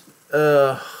into this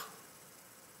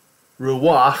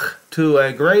Ruach to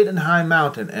a great and high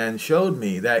mountain, and showed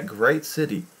me that great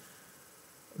city,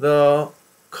 the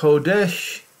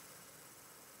Kodesh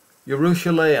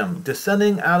Jerusalem,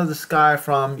 descending out of the sky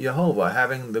from Jehovah,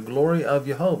 having the glory of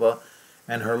Jehovah,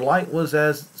 and her light was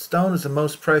as stone as the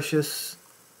most precious.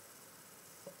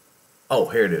 Oh,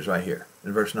 here it is, right here,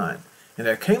 in verse 9. And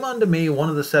there came unto me one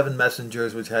of the 7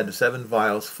 messengers, which had the 7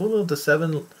 vials full of the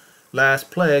 7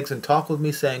 last plagues, and talked with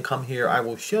me, saying, come here, I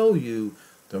will show you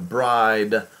the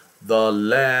bride, the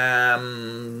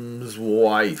Lamb's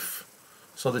wife.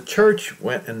 So the church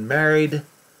went and married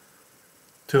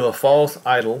to a false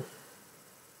idol.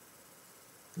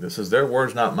 This is their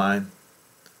words, not mine.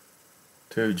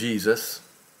 To Jesus.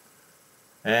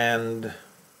 And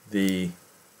the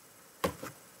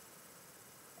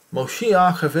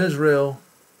Moshiach of Israel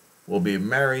will be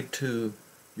married to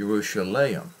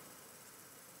Jerusalem.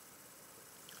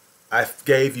 I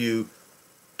gave you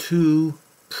 2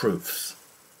 proofs.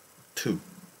 2.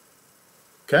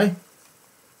 Okay?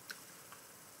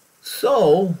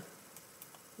 So,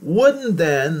 wouldn't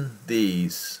then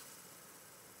these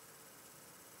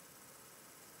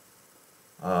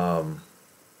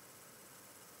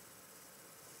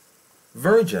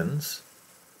virgins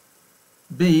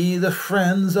be the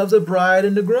friends of the bride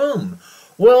and the groom?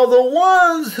 Well, the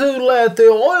ones who let the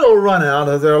oil run out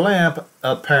of their lamp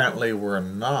apparently were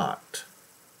not.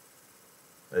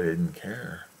 They didn't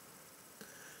care.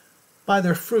 By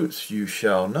their fruits you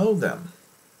shall know them.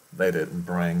 They didn't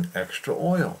bring extra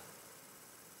oil.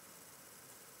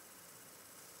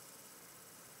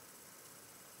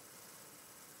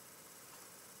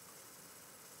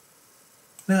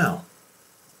 Now,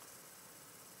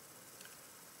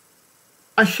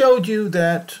 I showed you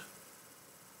that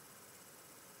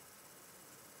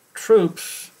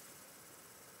troops,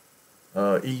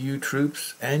 EU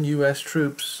troops and US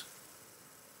troops,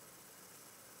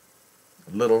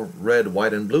 little red,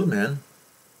 white, and blue men,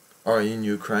 are in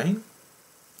Ukraine.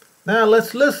 Now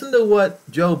let's listen to what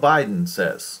Joe Biden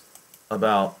says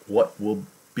about what will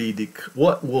be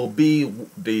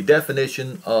the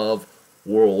definition of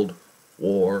World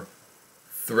War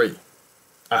III.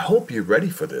 I hope you're ready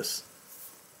for this.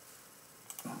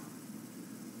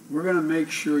 We're going to make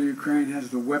sure Ukraine has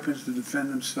the weapons to defend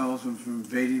themselves from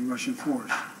invading Russian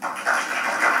force.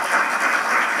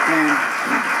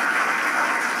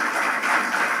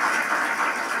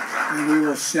 And we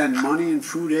will send money and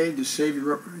food aid to save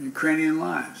Ukrainian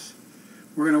lives.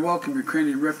 We're going to welcome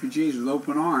Ukrainian refugees with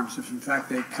open arms if, in fact,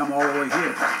 they come all the way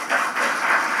here.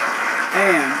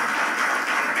 And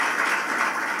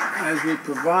as we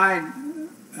provide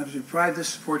this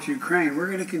support to Ukraine, we're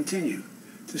going to continue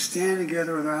to stand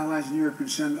together with our allies in Europe and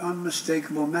send an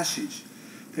unmistakable message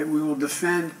that we will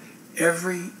defend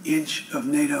every inch of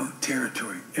NATO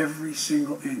territory, every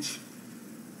single inch,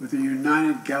 with a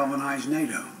united, galvanized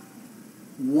NATO.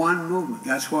 One movement.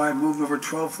 That's why I moved over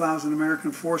 12,000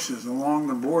 American forces along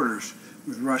the borders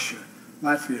with Russia,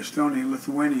 Latvia, Estonia,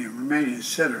 Lithuania, Romania,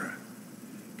 etc.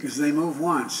 Because they move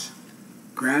once.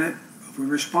 Granted, if we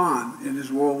respond, it is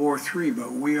World War III,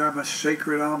 but we have a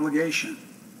sacred obligation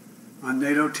on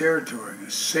NATO territory,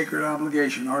 a sacred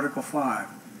obligation, Article 5.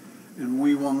 And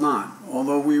we will not,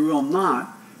 although we will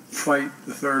not fight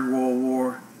the Third World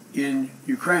War in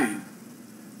Ukraine.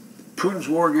 Putin's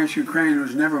war against Ukraine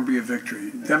was never be a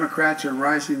victory. Democrats are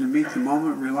rising to meet the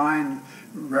moment,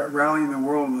 rallying the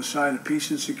world on the side of peace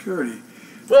and security.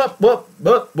 What?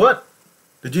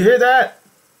 Did you hear that?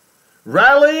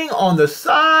 Rallying on the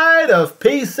side of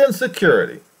peace and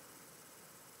security.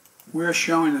 We're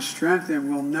showing the strength and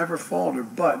we'll never falter.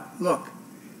 But look,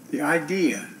 the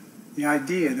idea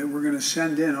that we're going to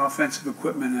send in offensive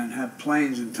equipment and have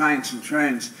planes and tanks and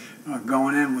trains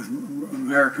going in with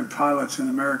American pilots and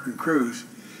American crews,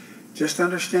 just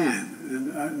understand,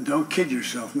 and don't kid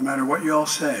yourself, no matter what you all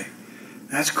say,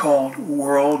 that's called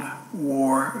World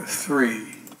War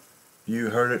III. You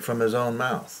heard it from his own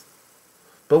mouth.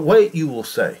 But wait, you will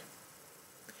say.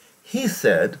 He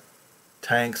said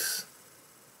tanks,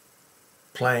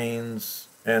 planes,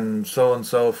 and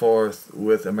so forth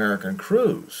with American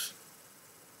crews.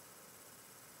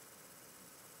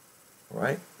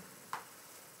 Right?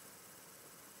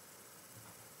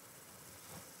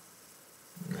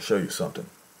 Let me show you something.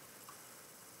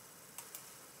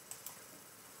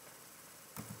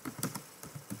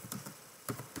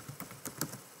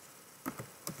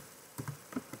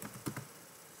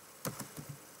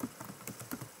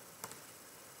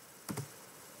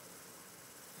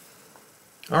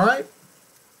 All right.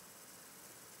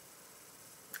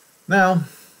 Now,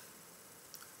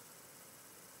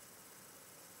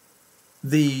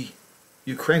 the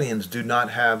Ukrainians do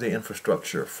not have the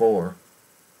infrastructure for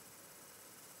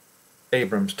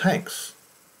Abrams tanks.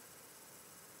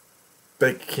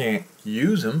 They can't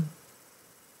use them.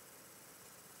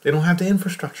 They don't have the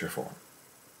infrastructure for them.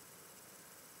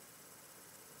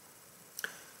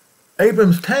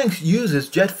 Abrams tanks uses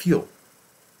jet fuel.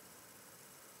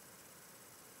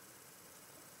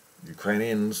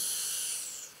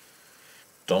 Ukrainians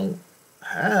don't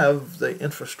have the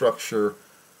infrastructure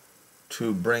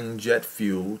to bring jet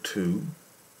fuel to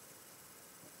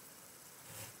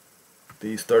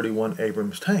these 31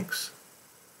 Abrams tanks.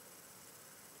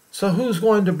 So who's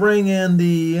going to bring in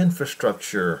the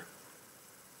infrastructure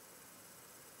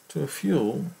to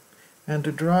fuel and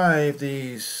to drive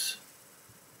these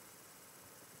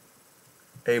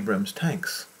Abrams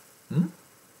tanks?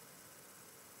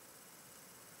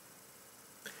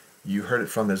 You heard it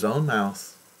from his own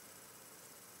mouth.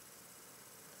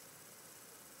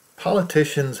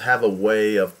 Politicians have a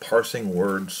way of parsing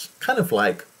words, kind of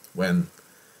like when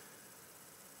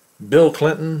Bill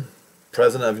Clinton,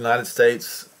 President of the United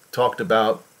States, talked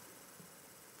about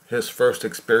his first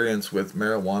experience with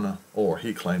marijuana, or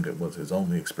he claimed it was his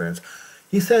only experience.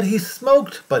 He said he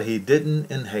smoked, but he didn't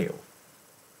inhale.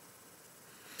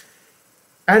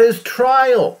 At his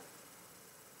trial,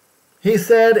 he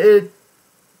said it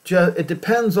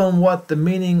depends on what the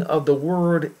meaning of the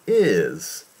word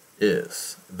is.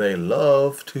 They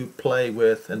love to play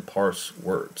with and parse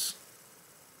words.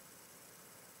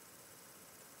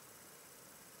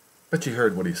 But you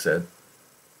heard what he said.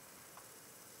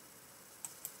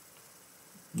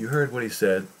 You heard what he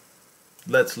said.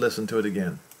 Let's listen to it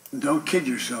again. Don't kid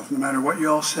yourself, no matter what you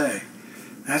all say.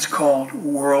 That's called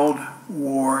World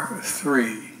War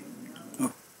III.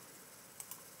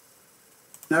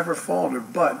 Never falter,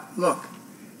 but look,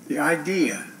 the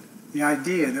idea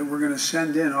that we're going to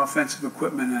send in offensive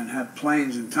equipment and have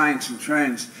planes and tanks and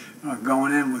trains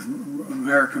going in with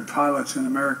American pilots and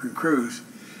American crews,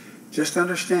 just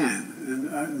understand,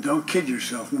 and don't kid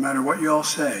yourself, no matter what you all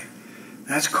say.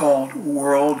 That's called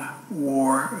World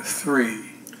War III.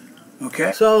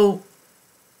 Okay? So,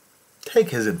 take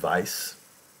his advice.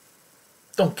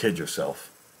 Don't kid yourself.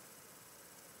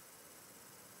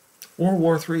 World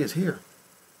War III is here.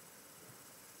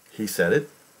 He said it.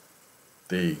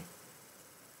 The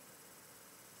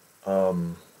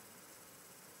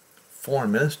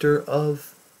foreign minister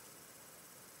of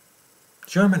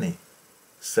Germany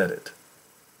said it.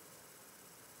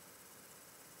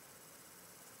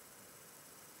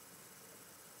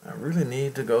 I really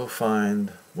need to go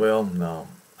find, well, no,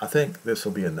 I think this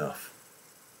will be enough.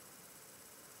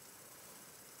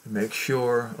 Make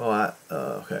sure,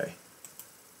 okay.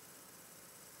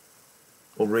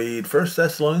 We'll read 1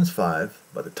 Thessalonians 5,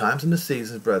 By the times and the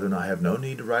seasons, brethren, I have no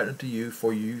need to write unto you,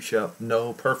 for you shall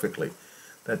know perfectly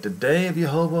that the day of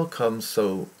Jehovah comes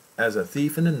so as a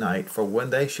thief in the night, for when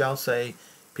they shall say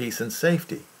peace and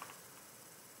safety.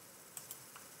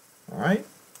 All right?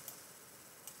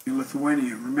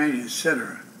 Lithuania, Romania,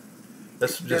 etc.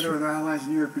 Let's Together with our allies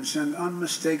in Europe and send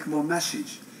unmistakable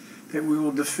message that we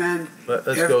will defend. Let's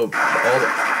go all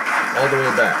the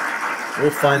way back. We'll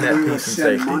find that peace and safety.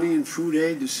 We will send money and food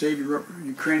aid to save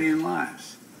Ukrainian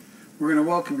lives. We're going to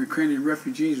welcome Ukrainian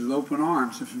refugees with open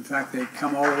arms if, in fact, they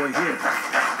come all the way here.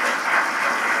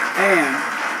 And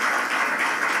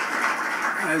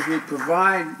as we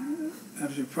provide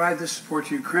this support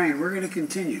to Ukraine, we're going to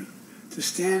continue to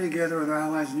stand together with our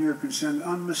allies in Europe and send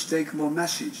unmistakable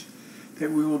message that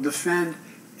we will defend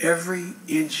every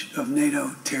inch of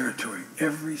NATO territory,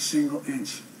 every single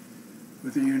inch,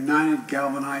 with a united,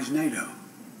 galvanized NATO.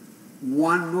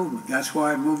 One movement. That's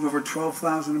why I moved over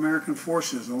 12,000 American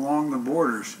forces along the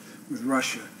borders with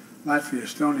Russia, Latvia,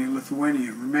 Estonia,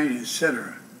 Lithuania, Romania,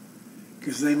 etc.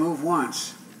 Because they move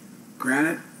once.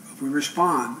 Granted, if we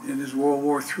respond, it is World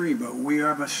War III, but we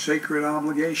have a sacred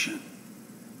obligation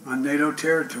on NATO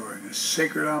territory, a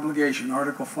sacred obligation,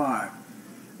 Article 5.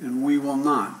 And we will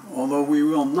not, although we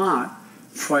will not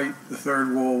fight the Third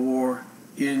World War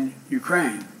in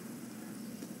Ukraine.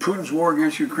 Putin's war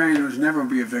against Ukraine was never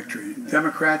be a victory.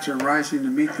 Democrats are rising to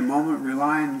meet the moment,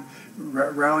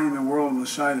 rallying the world on the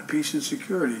side of peace and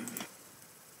security.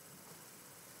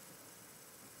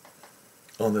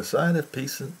 On the side of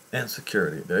peace and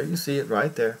security. There you see it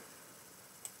right there.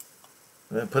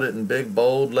 I'm going to put it in big,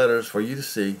 bold letters for you to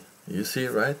see. You see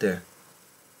it right there.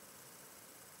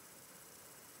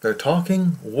 They're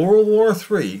talking World War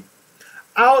III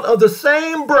out of the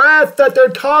same breath that they're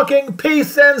talking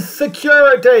peace and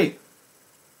security.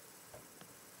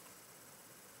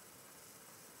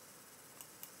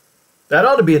 That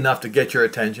ought to be enough to get your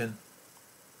attention.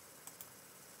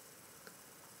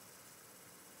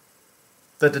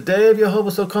 That the day of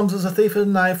Jehovah so comes as a thief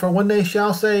in the night, for when they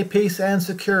shall say peace and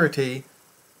security.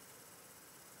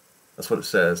 That's what it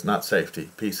says, not safety,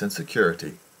 peace and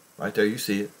security. Right there, you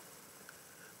see it.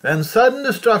 Then sudden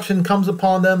destruction comes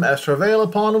upon them as travail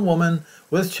upon a woman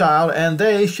with child, and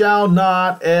they shall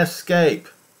not escape.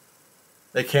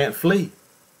 They can't flee.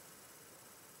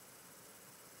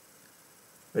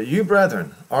 But you,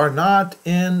 brethren, are not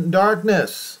in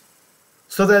darkness,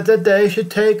 so that the day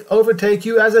should overtake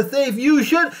you as a thief.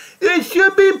 It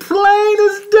should be plain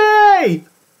as day.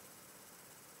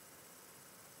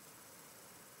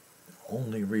 The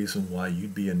only reason why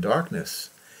you'd be in darkness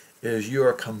is you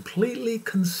are completely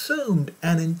consumed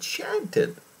and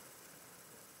enchanted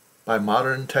by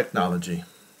modern technology,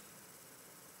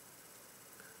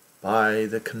 by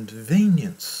the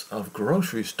convenience of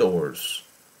grocery stores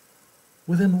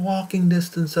within walking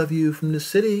distance of you from the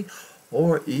city,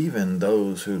 or even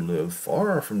those who live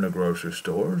far from the grocery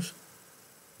stores,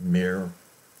 mere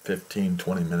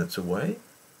 15-20 minutes away.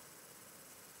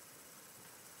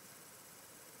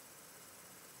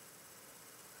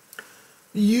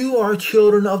 You are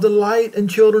children of the light and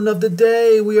children of the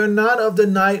day. We are not of the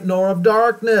night nor of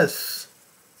darkness.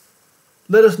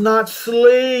 Let us not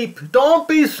sleep. Don't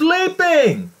be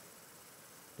sleeping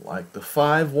like the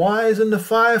 5 wise and the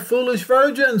 5 foolish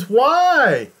virgins.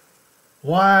 Why?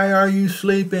 Why are you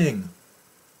sleeping?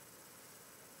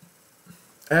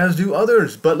 As do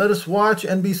others, but let us watch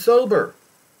and be sober.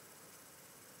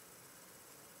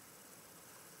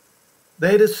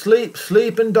 They that sleep,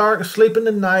 sleep in dark, sleep in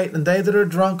the night, and they that are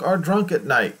drunk at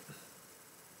night.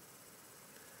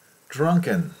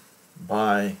 Drunken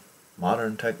by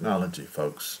modern technology,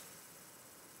 folks.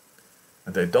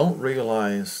 And they don't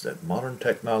realize that modern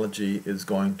technology is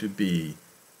going to be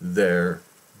their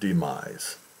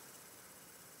demise.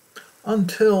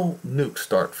 Until nukes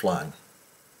start flying.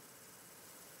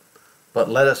 But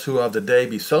let us who are of the day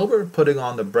be sober, putting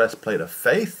on the breastplate of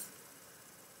faith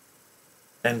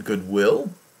and goodwill,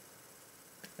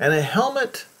 and a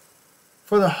helmet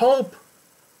for the hope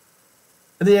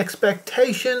and the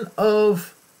expectation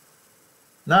of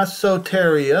not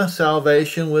soteria.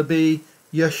 Salvation would be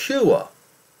Yeshua.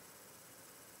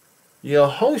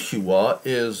 Yehoshua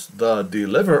is the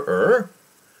deliverer.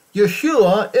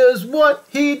 Yeshua is what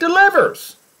he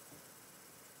delivers.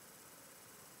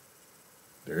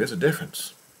 There is a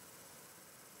difference.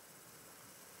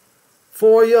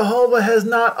 For Jehovah has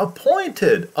not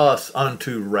appointed us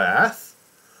unto wrath,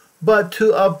 but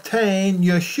to obtain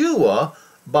Yeshua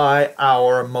by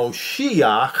our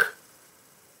Moshiach,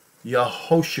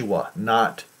 Yehoshua,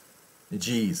 not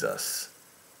Jesus.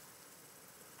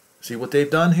 See what they've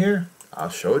done here? I'll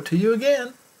show it to you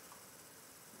again.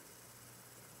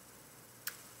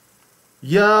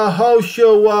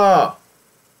 Yehoshua,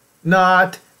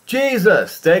 not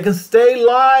Jesus. They can stay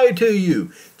lie to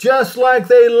you, just like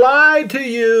they lied to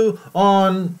you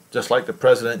just like the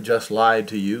president just lied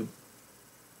to you.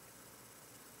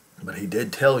 But he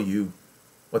did tell you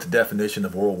what the definition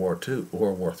of World War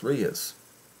III is.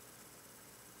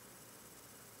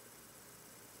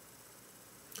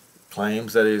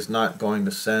 Claims that he's not going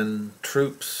to send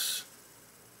troops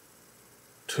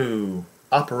to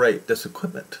operate this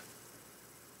equipment.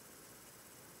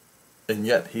 And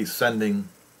yet he's sending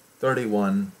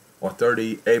 31 or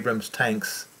 30 Abrams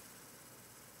tanks,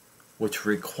 which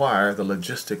require the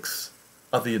logistics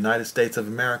of the United States of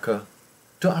America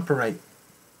to operate.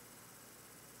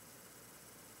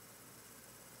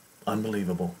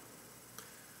 Unbelievable.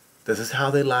 This is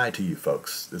how they lie to you,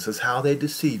 folks. This is how they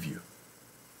deceive you.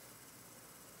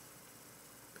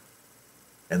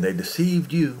 And they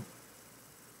deceived you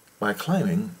by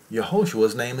claiming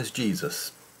Yehoshua's name is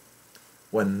Jesus,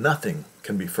 when nothing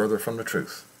can be further from the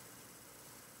truth.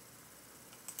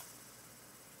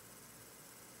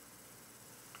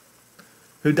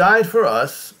 Who died for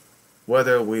us,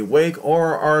 whether we wake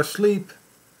or are asleep,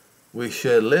 we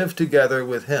should live together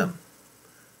with him.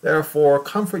 Therefore,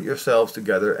 comfort yourselves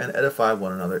together and edify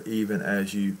one another, even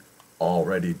as you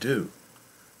already do.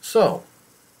 So,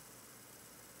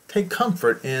 take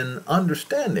comfort in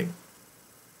understanding.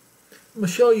 I'm going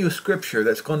to show you a scripture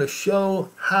that's going to show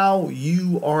how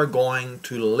you are going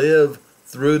to live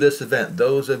through this event.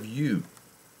 Those of you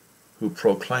who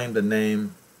proclaim the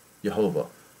name Jehovah,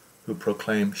 who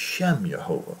proclaim Shem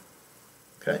Jehovah.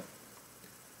 Okay?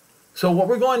 So what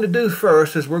we're going to do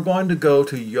first is we're going to go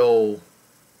to Yoel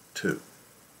 2.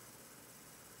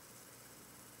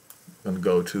 We're going to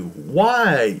go to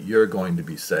why you're going to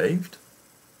be saved.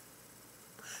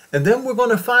 And then we're going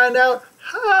to find out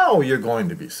how you're going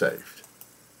to be saved.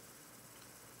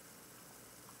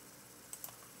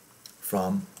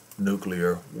 From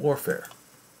nuclear warfare.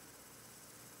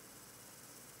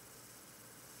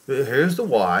 Here's the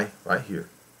why right here.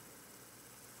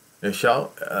 It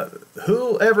shall,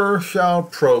 whoever shall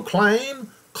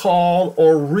proclaim, call,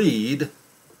 or read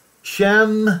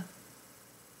Shem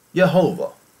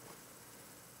Jehovah.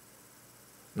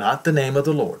 Not the name of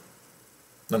the Lord.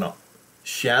 No.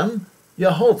 Shem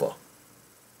Jehovah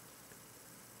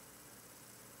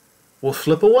will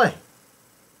slip away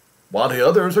while the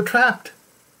others are trapped.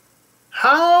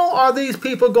 How are these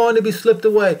people going to be slipped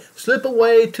away? Slip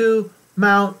away to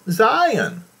Mount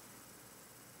Zion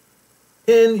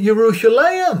in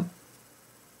Jerusalem.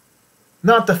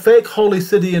 Not the fake holy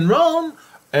city in Rome,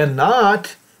 and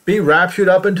not be raptured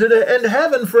up into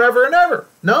heaven forever and ever.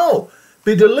 No,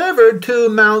 be delivered to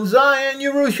Mount Zion,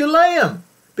 Jerusalem.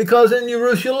 Because in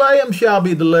Jerusalem shall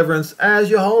be deliverance, as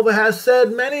Jehovah has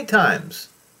said many times.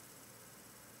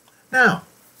 Now,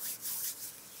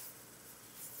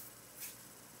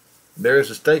 there is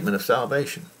a statement of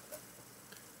salvation.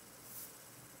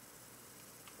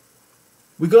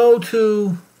 We go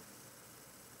to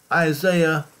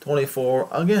Isaiah 24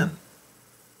 again.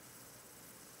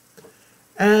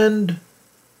 And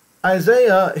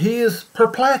Isaiah, he is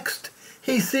perplexed.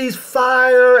 He sees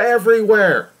fire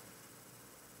everywhere.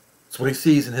 That's what he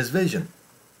sees in his vision.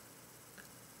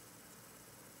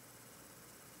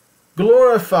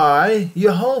 Glorify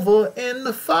Jehovah in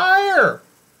the fire,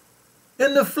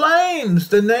 in the flames.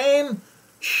 The name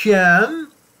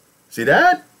Shem, see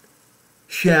that?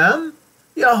 Shem,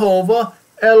 Jehovah,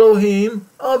 Elohim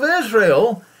of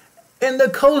Israel in the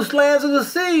coastlands of the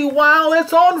sea while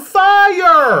it's on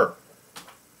fire.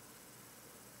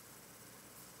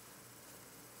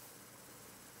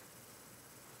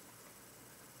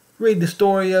 Read the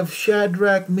story of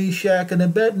Shadrach, Meshach, and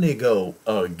Abednego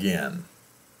again.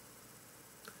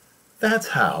 That's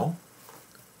how.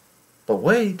 But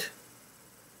wait.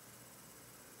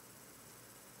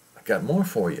 I got more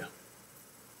for you.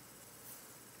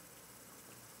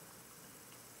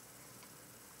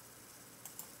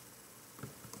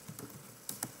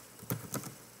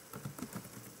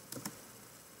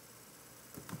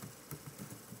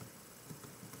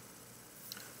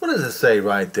 What does it say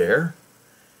right there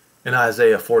in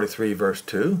Isaiah 43 verse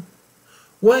 2?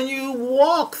 When you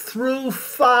walk through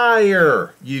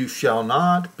fire, you shall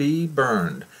not be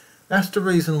burned. That's the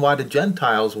reason why the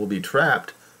Gentiles will be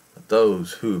trapped, but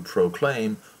those who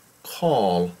proclaim,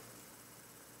 call,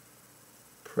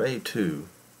 pray to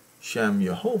Shem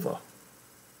Yehovah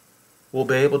will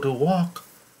be able to walk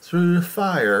through the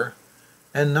fire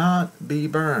and not be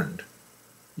burned.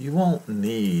 You won't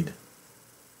need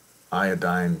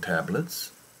iodine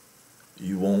tablets.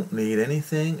 You won't need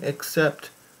anything except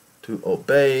to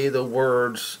obey the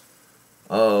words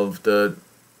of the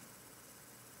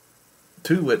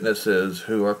two witnesses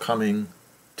who are coming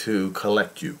to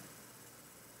collect you,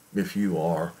 if you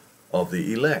are of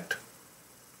the elect.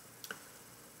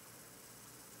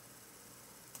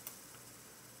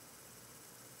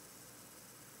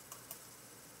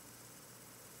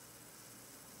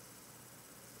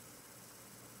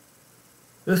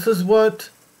 This is what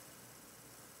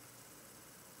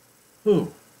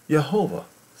Jehovah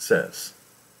says,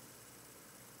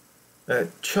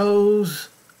 that chose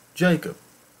Jacob,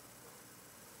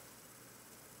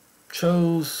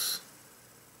 chose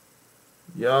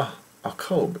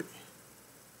Yaakov.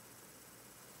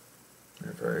 There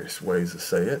are various ways to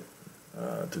say it.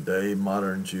 Today,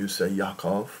 modern Jews say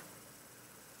Yaakov.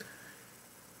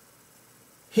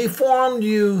 He formed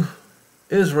you,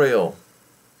 Israel.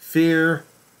 Fear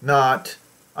not,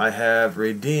 I have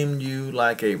redeemed you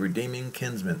like a redeeming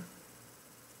kinsman.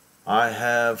 I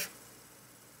have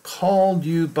called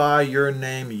you by your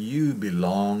name, you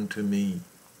belong to me.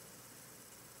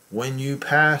 When you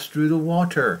pass through the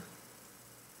water,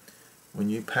 when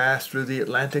you pass through the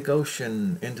Atlantic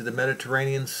Ocean into the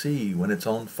Mediterranean Sea when it's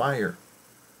on fire,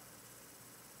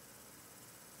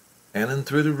 and then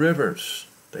through the rivers,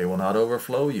 they will not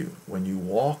overflow you. When you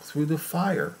walk through the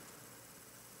fire,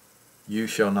 you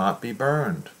shall not be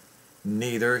burned,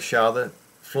 neither shall the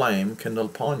flame kindle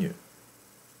upon you.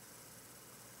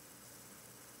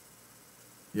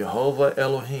 Jehovah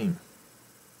Elohim,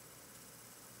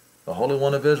 the Holy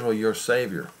One of Israel, your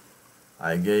Savior.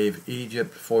 I gave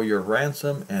Egypt for your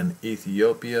ransom, and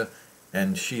Ethiopia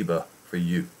and Sheba for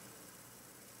you.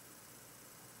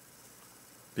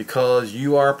 Because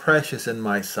you are precious in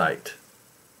my sight.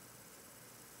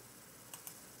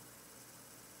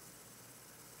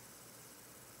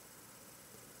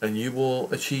 And you will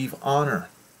achieve honor.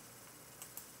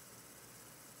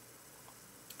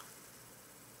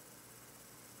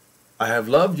 I have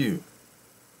loved you,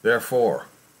 therefore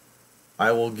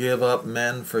I will give up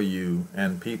men for you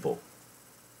and people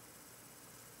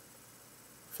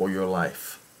for your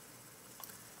life.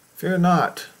 Fear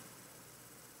not.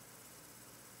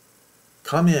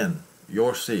 Come in,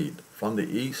 your seed, from the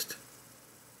east,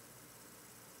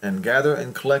 and gather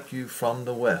and collect you from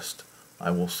the west. I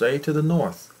will say to the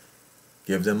north,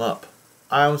 give them up.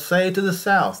 I will say to the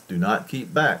south, do not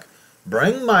keep back.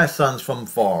 Bring my sons from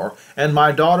far, and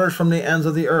my daughters from the ends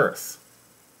of the earth.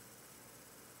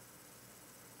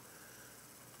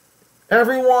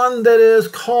 Everyone that is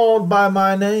called by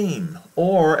my name,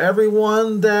 or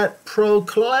everyone that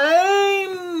proclaims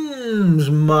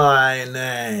my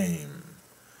name.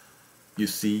 You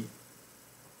see?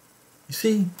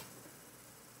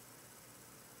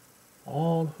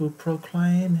 All who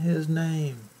proclaim his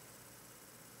name.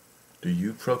 Do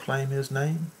you proclaim his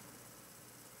name?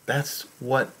 That's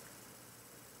what,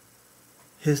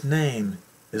 his name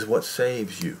is what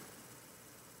saves you.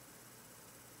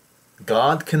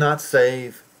 God cannot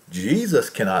save. Jesus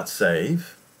cannot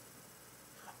save.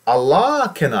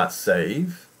 Allah cannot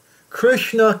save.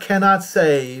 Krishna cannot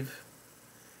save.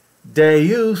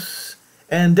 Deus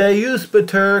and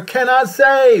Deuspater cannot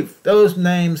save. Those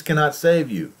names cannot save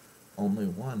you. Only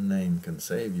one name can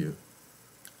save you.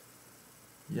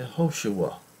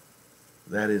 Yehoshua.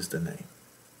 That is the name.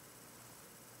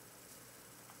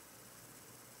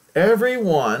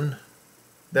 Everyone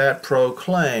that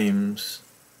proclaims,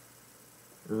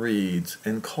 reads,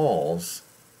 and calls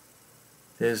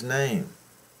his name.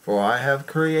 For I have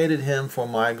created him for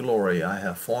my glory. I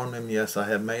have formed him, yes, I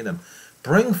have made him.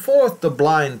 Bring forth the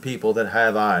blind people that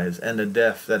have eyes, and the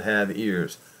deaf that have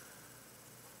ears.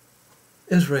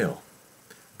 Israel,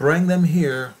 bring them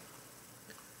here,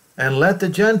 and let the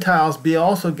Gentiles be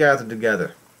also gathered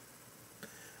together.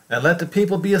 And let the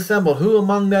people be assembled. Who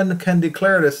among them can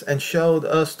declare this and show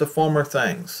us the former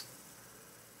things?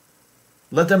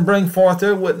 Let them bring forth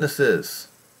their witnesses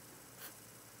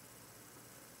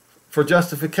for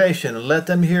justification, and let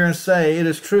them hear and say, it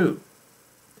is true.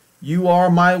 You are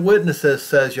my witnesses,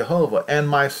 says Jehovah, and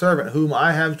my servant whom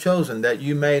I have chosen, that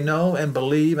you may know and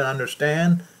believe and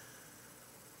understand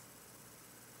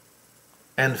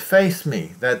and face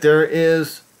me, that there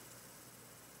is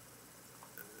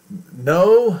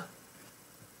none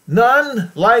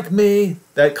like me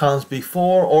that comes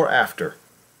before or after.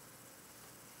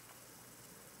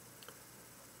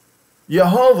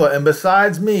 Jehovah, and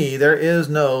besides me there is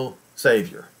no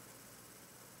Savior.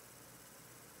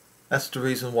 That's the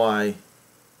reason why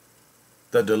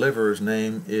the deliverer's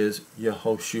name is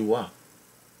Yehoshua.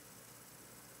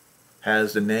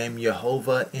 Has the name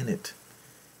Jehovah in it.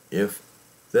 If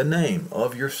the name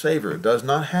of your Savior does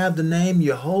not have the name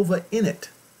Jehovah in it,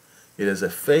 it is a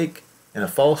fake and a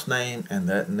false name, and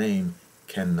that name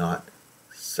cannot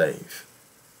save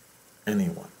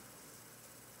anyone.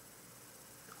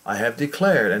 I have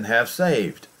declared and have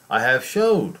saved. I have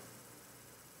showed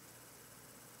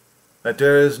that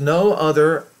there is no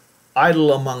other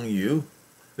idol among you.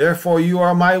 Therefore you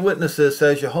are my witnesses,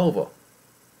 says Jehovah.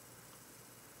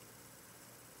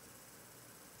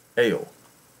 Ayo.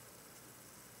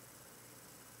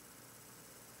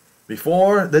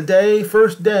 Before the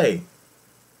first day.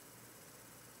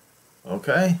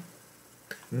 Okay?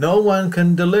 No one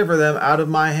can deliver them out of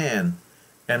my hand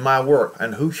and my work,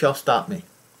 and who shall stop me?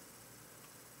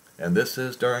 And this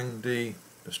is during the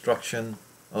destruction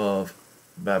of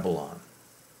Babylon.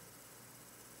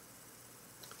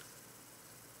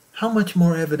 How much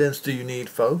more evidence do you need,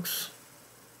 folks?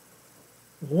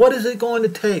 What is it going to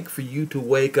take for you to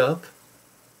wake up?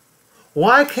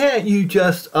 Why can't you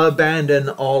just abandon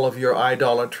all of your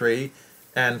idolatry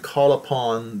and call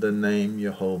upon the name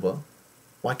Jehovah?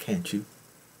 Why can't you?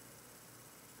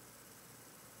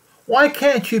 Why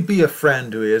can't you be a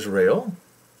friend to Israel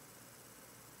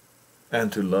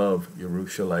and to love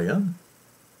Jerusalem?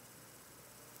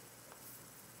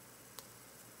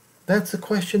 That's a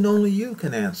question only you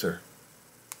can answer.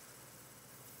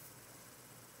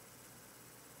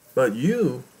 But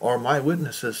you are my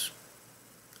witnesses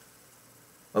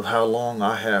of how long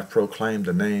I have proclaimed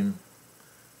the name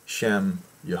Shem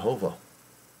Jehovah.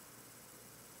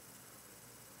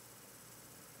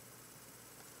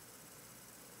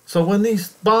 So when these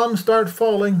bombs start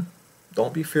falling,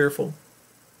 don't be fearful.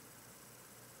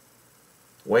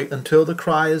 Wait until the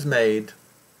cry is made.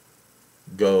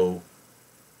 Go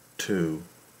to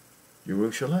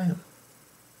Jerusalem.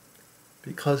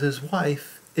 Because his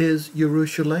wife is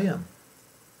Jerusalem.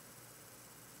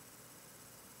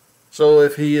 So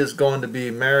if he is going to be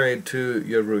married to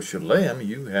Jerusalem,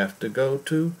 you have to go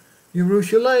to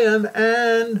Jerusalem,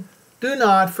 and do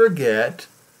not forget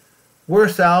where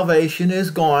salvation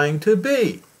is going to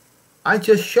be. I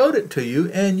just showed it to you,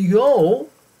 and you'll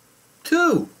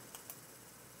too.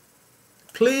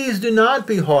 Please do not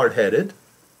be hard-headed.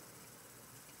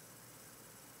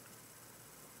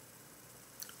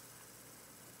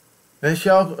 And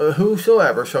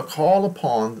whosoever shall call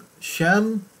upon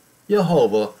Shem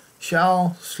Jehovah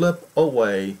shall slip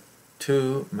away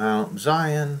to Mount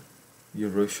Zion,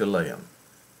 Jerusalem,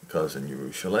 because in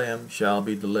Jerusalem shall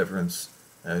be deliverance,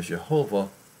 as Jehovah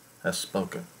has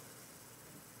spoken.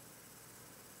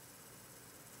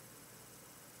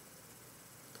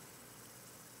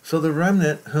 So the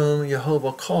remnant whom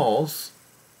Jehovah calls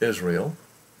Israel,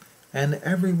 and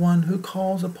everyone who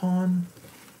calls upon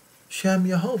Shem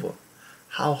Jehovah.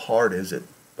 How hard is it,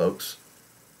 folks?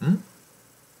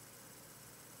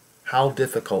 How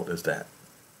difficult is that?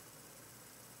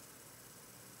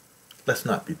 Let's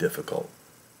not be difficult.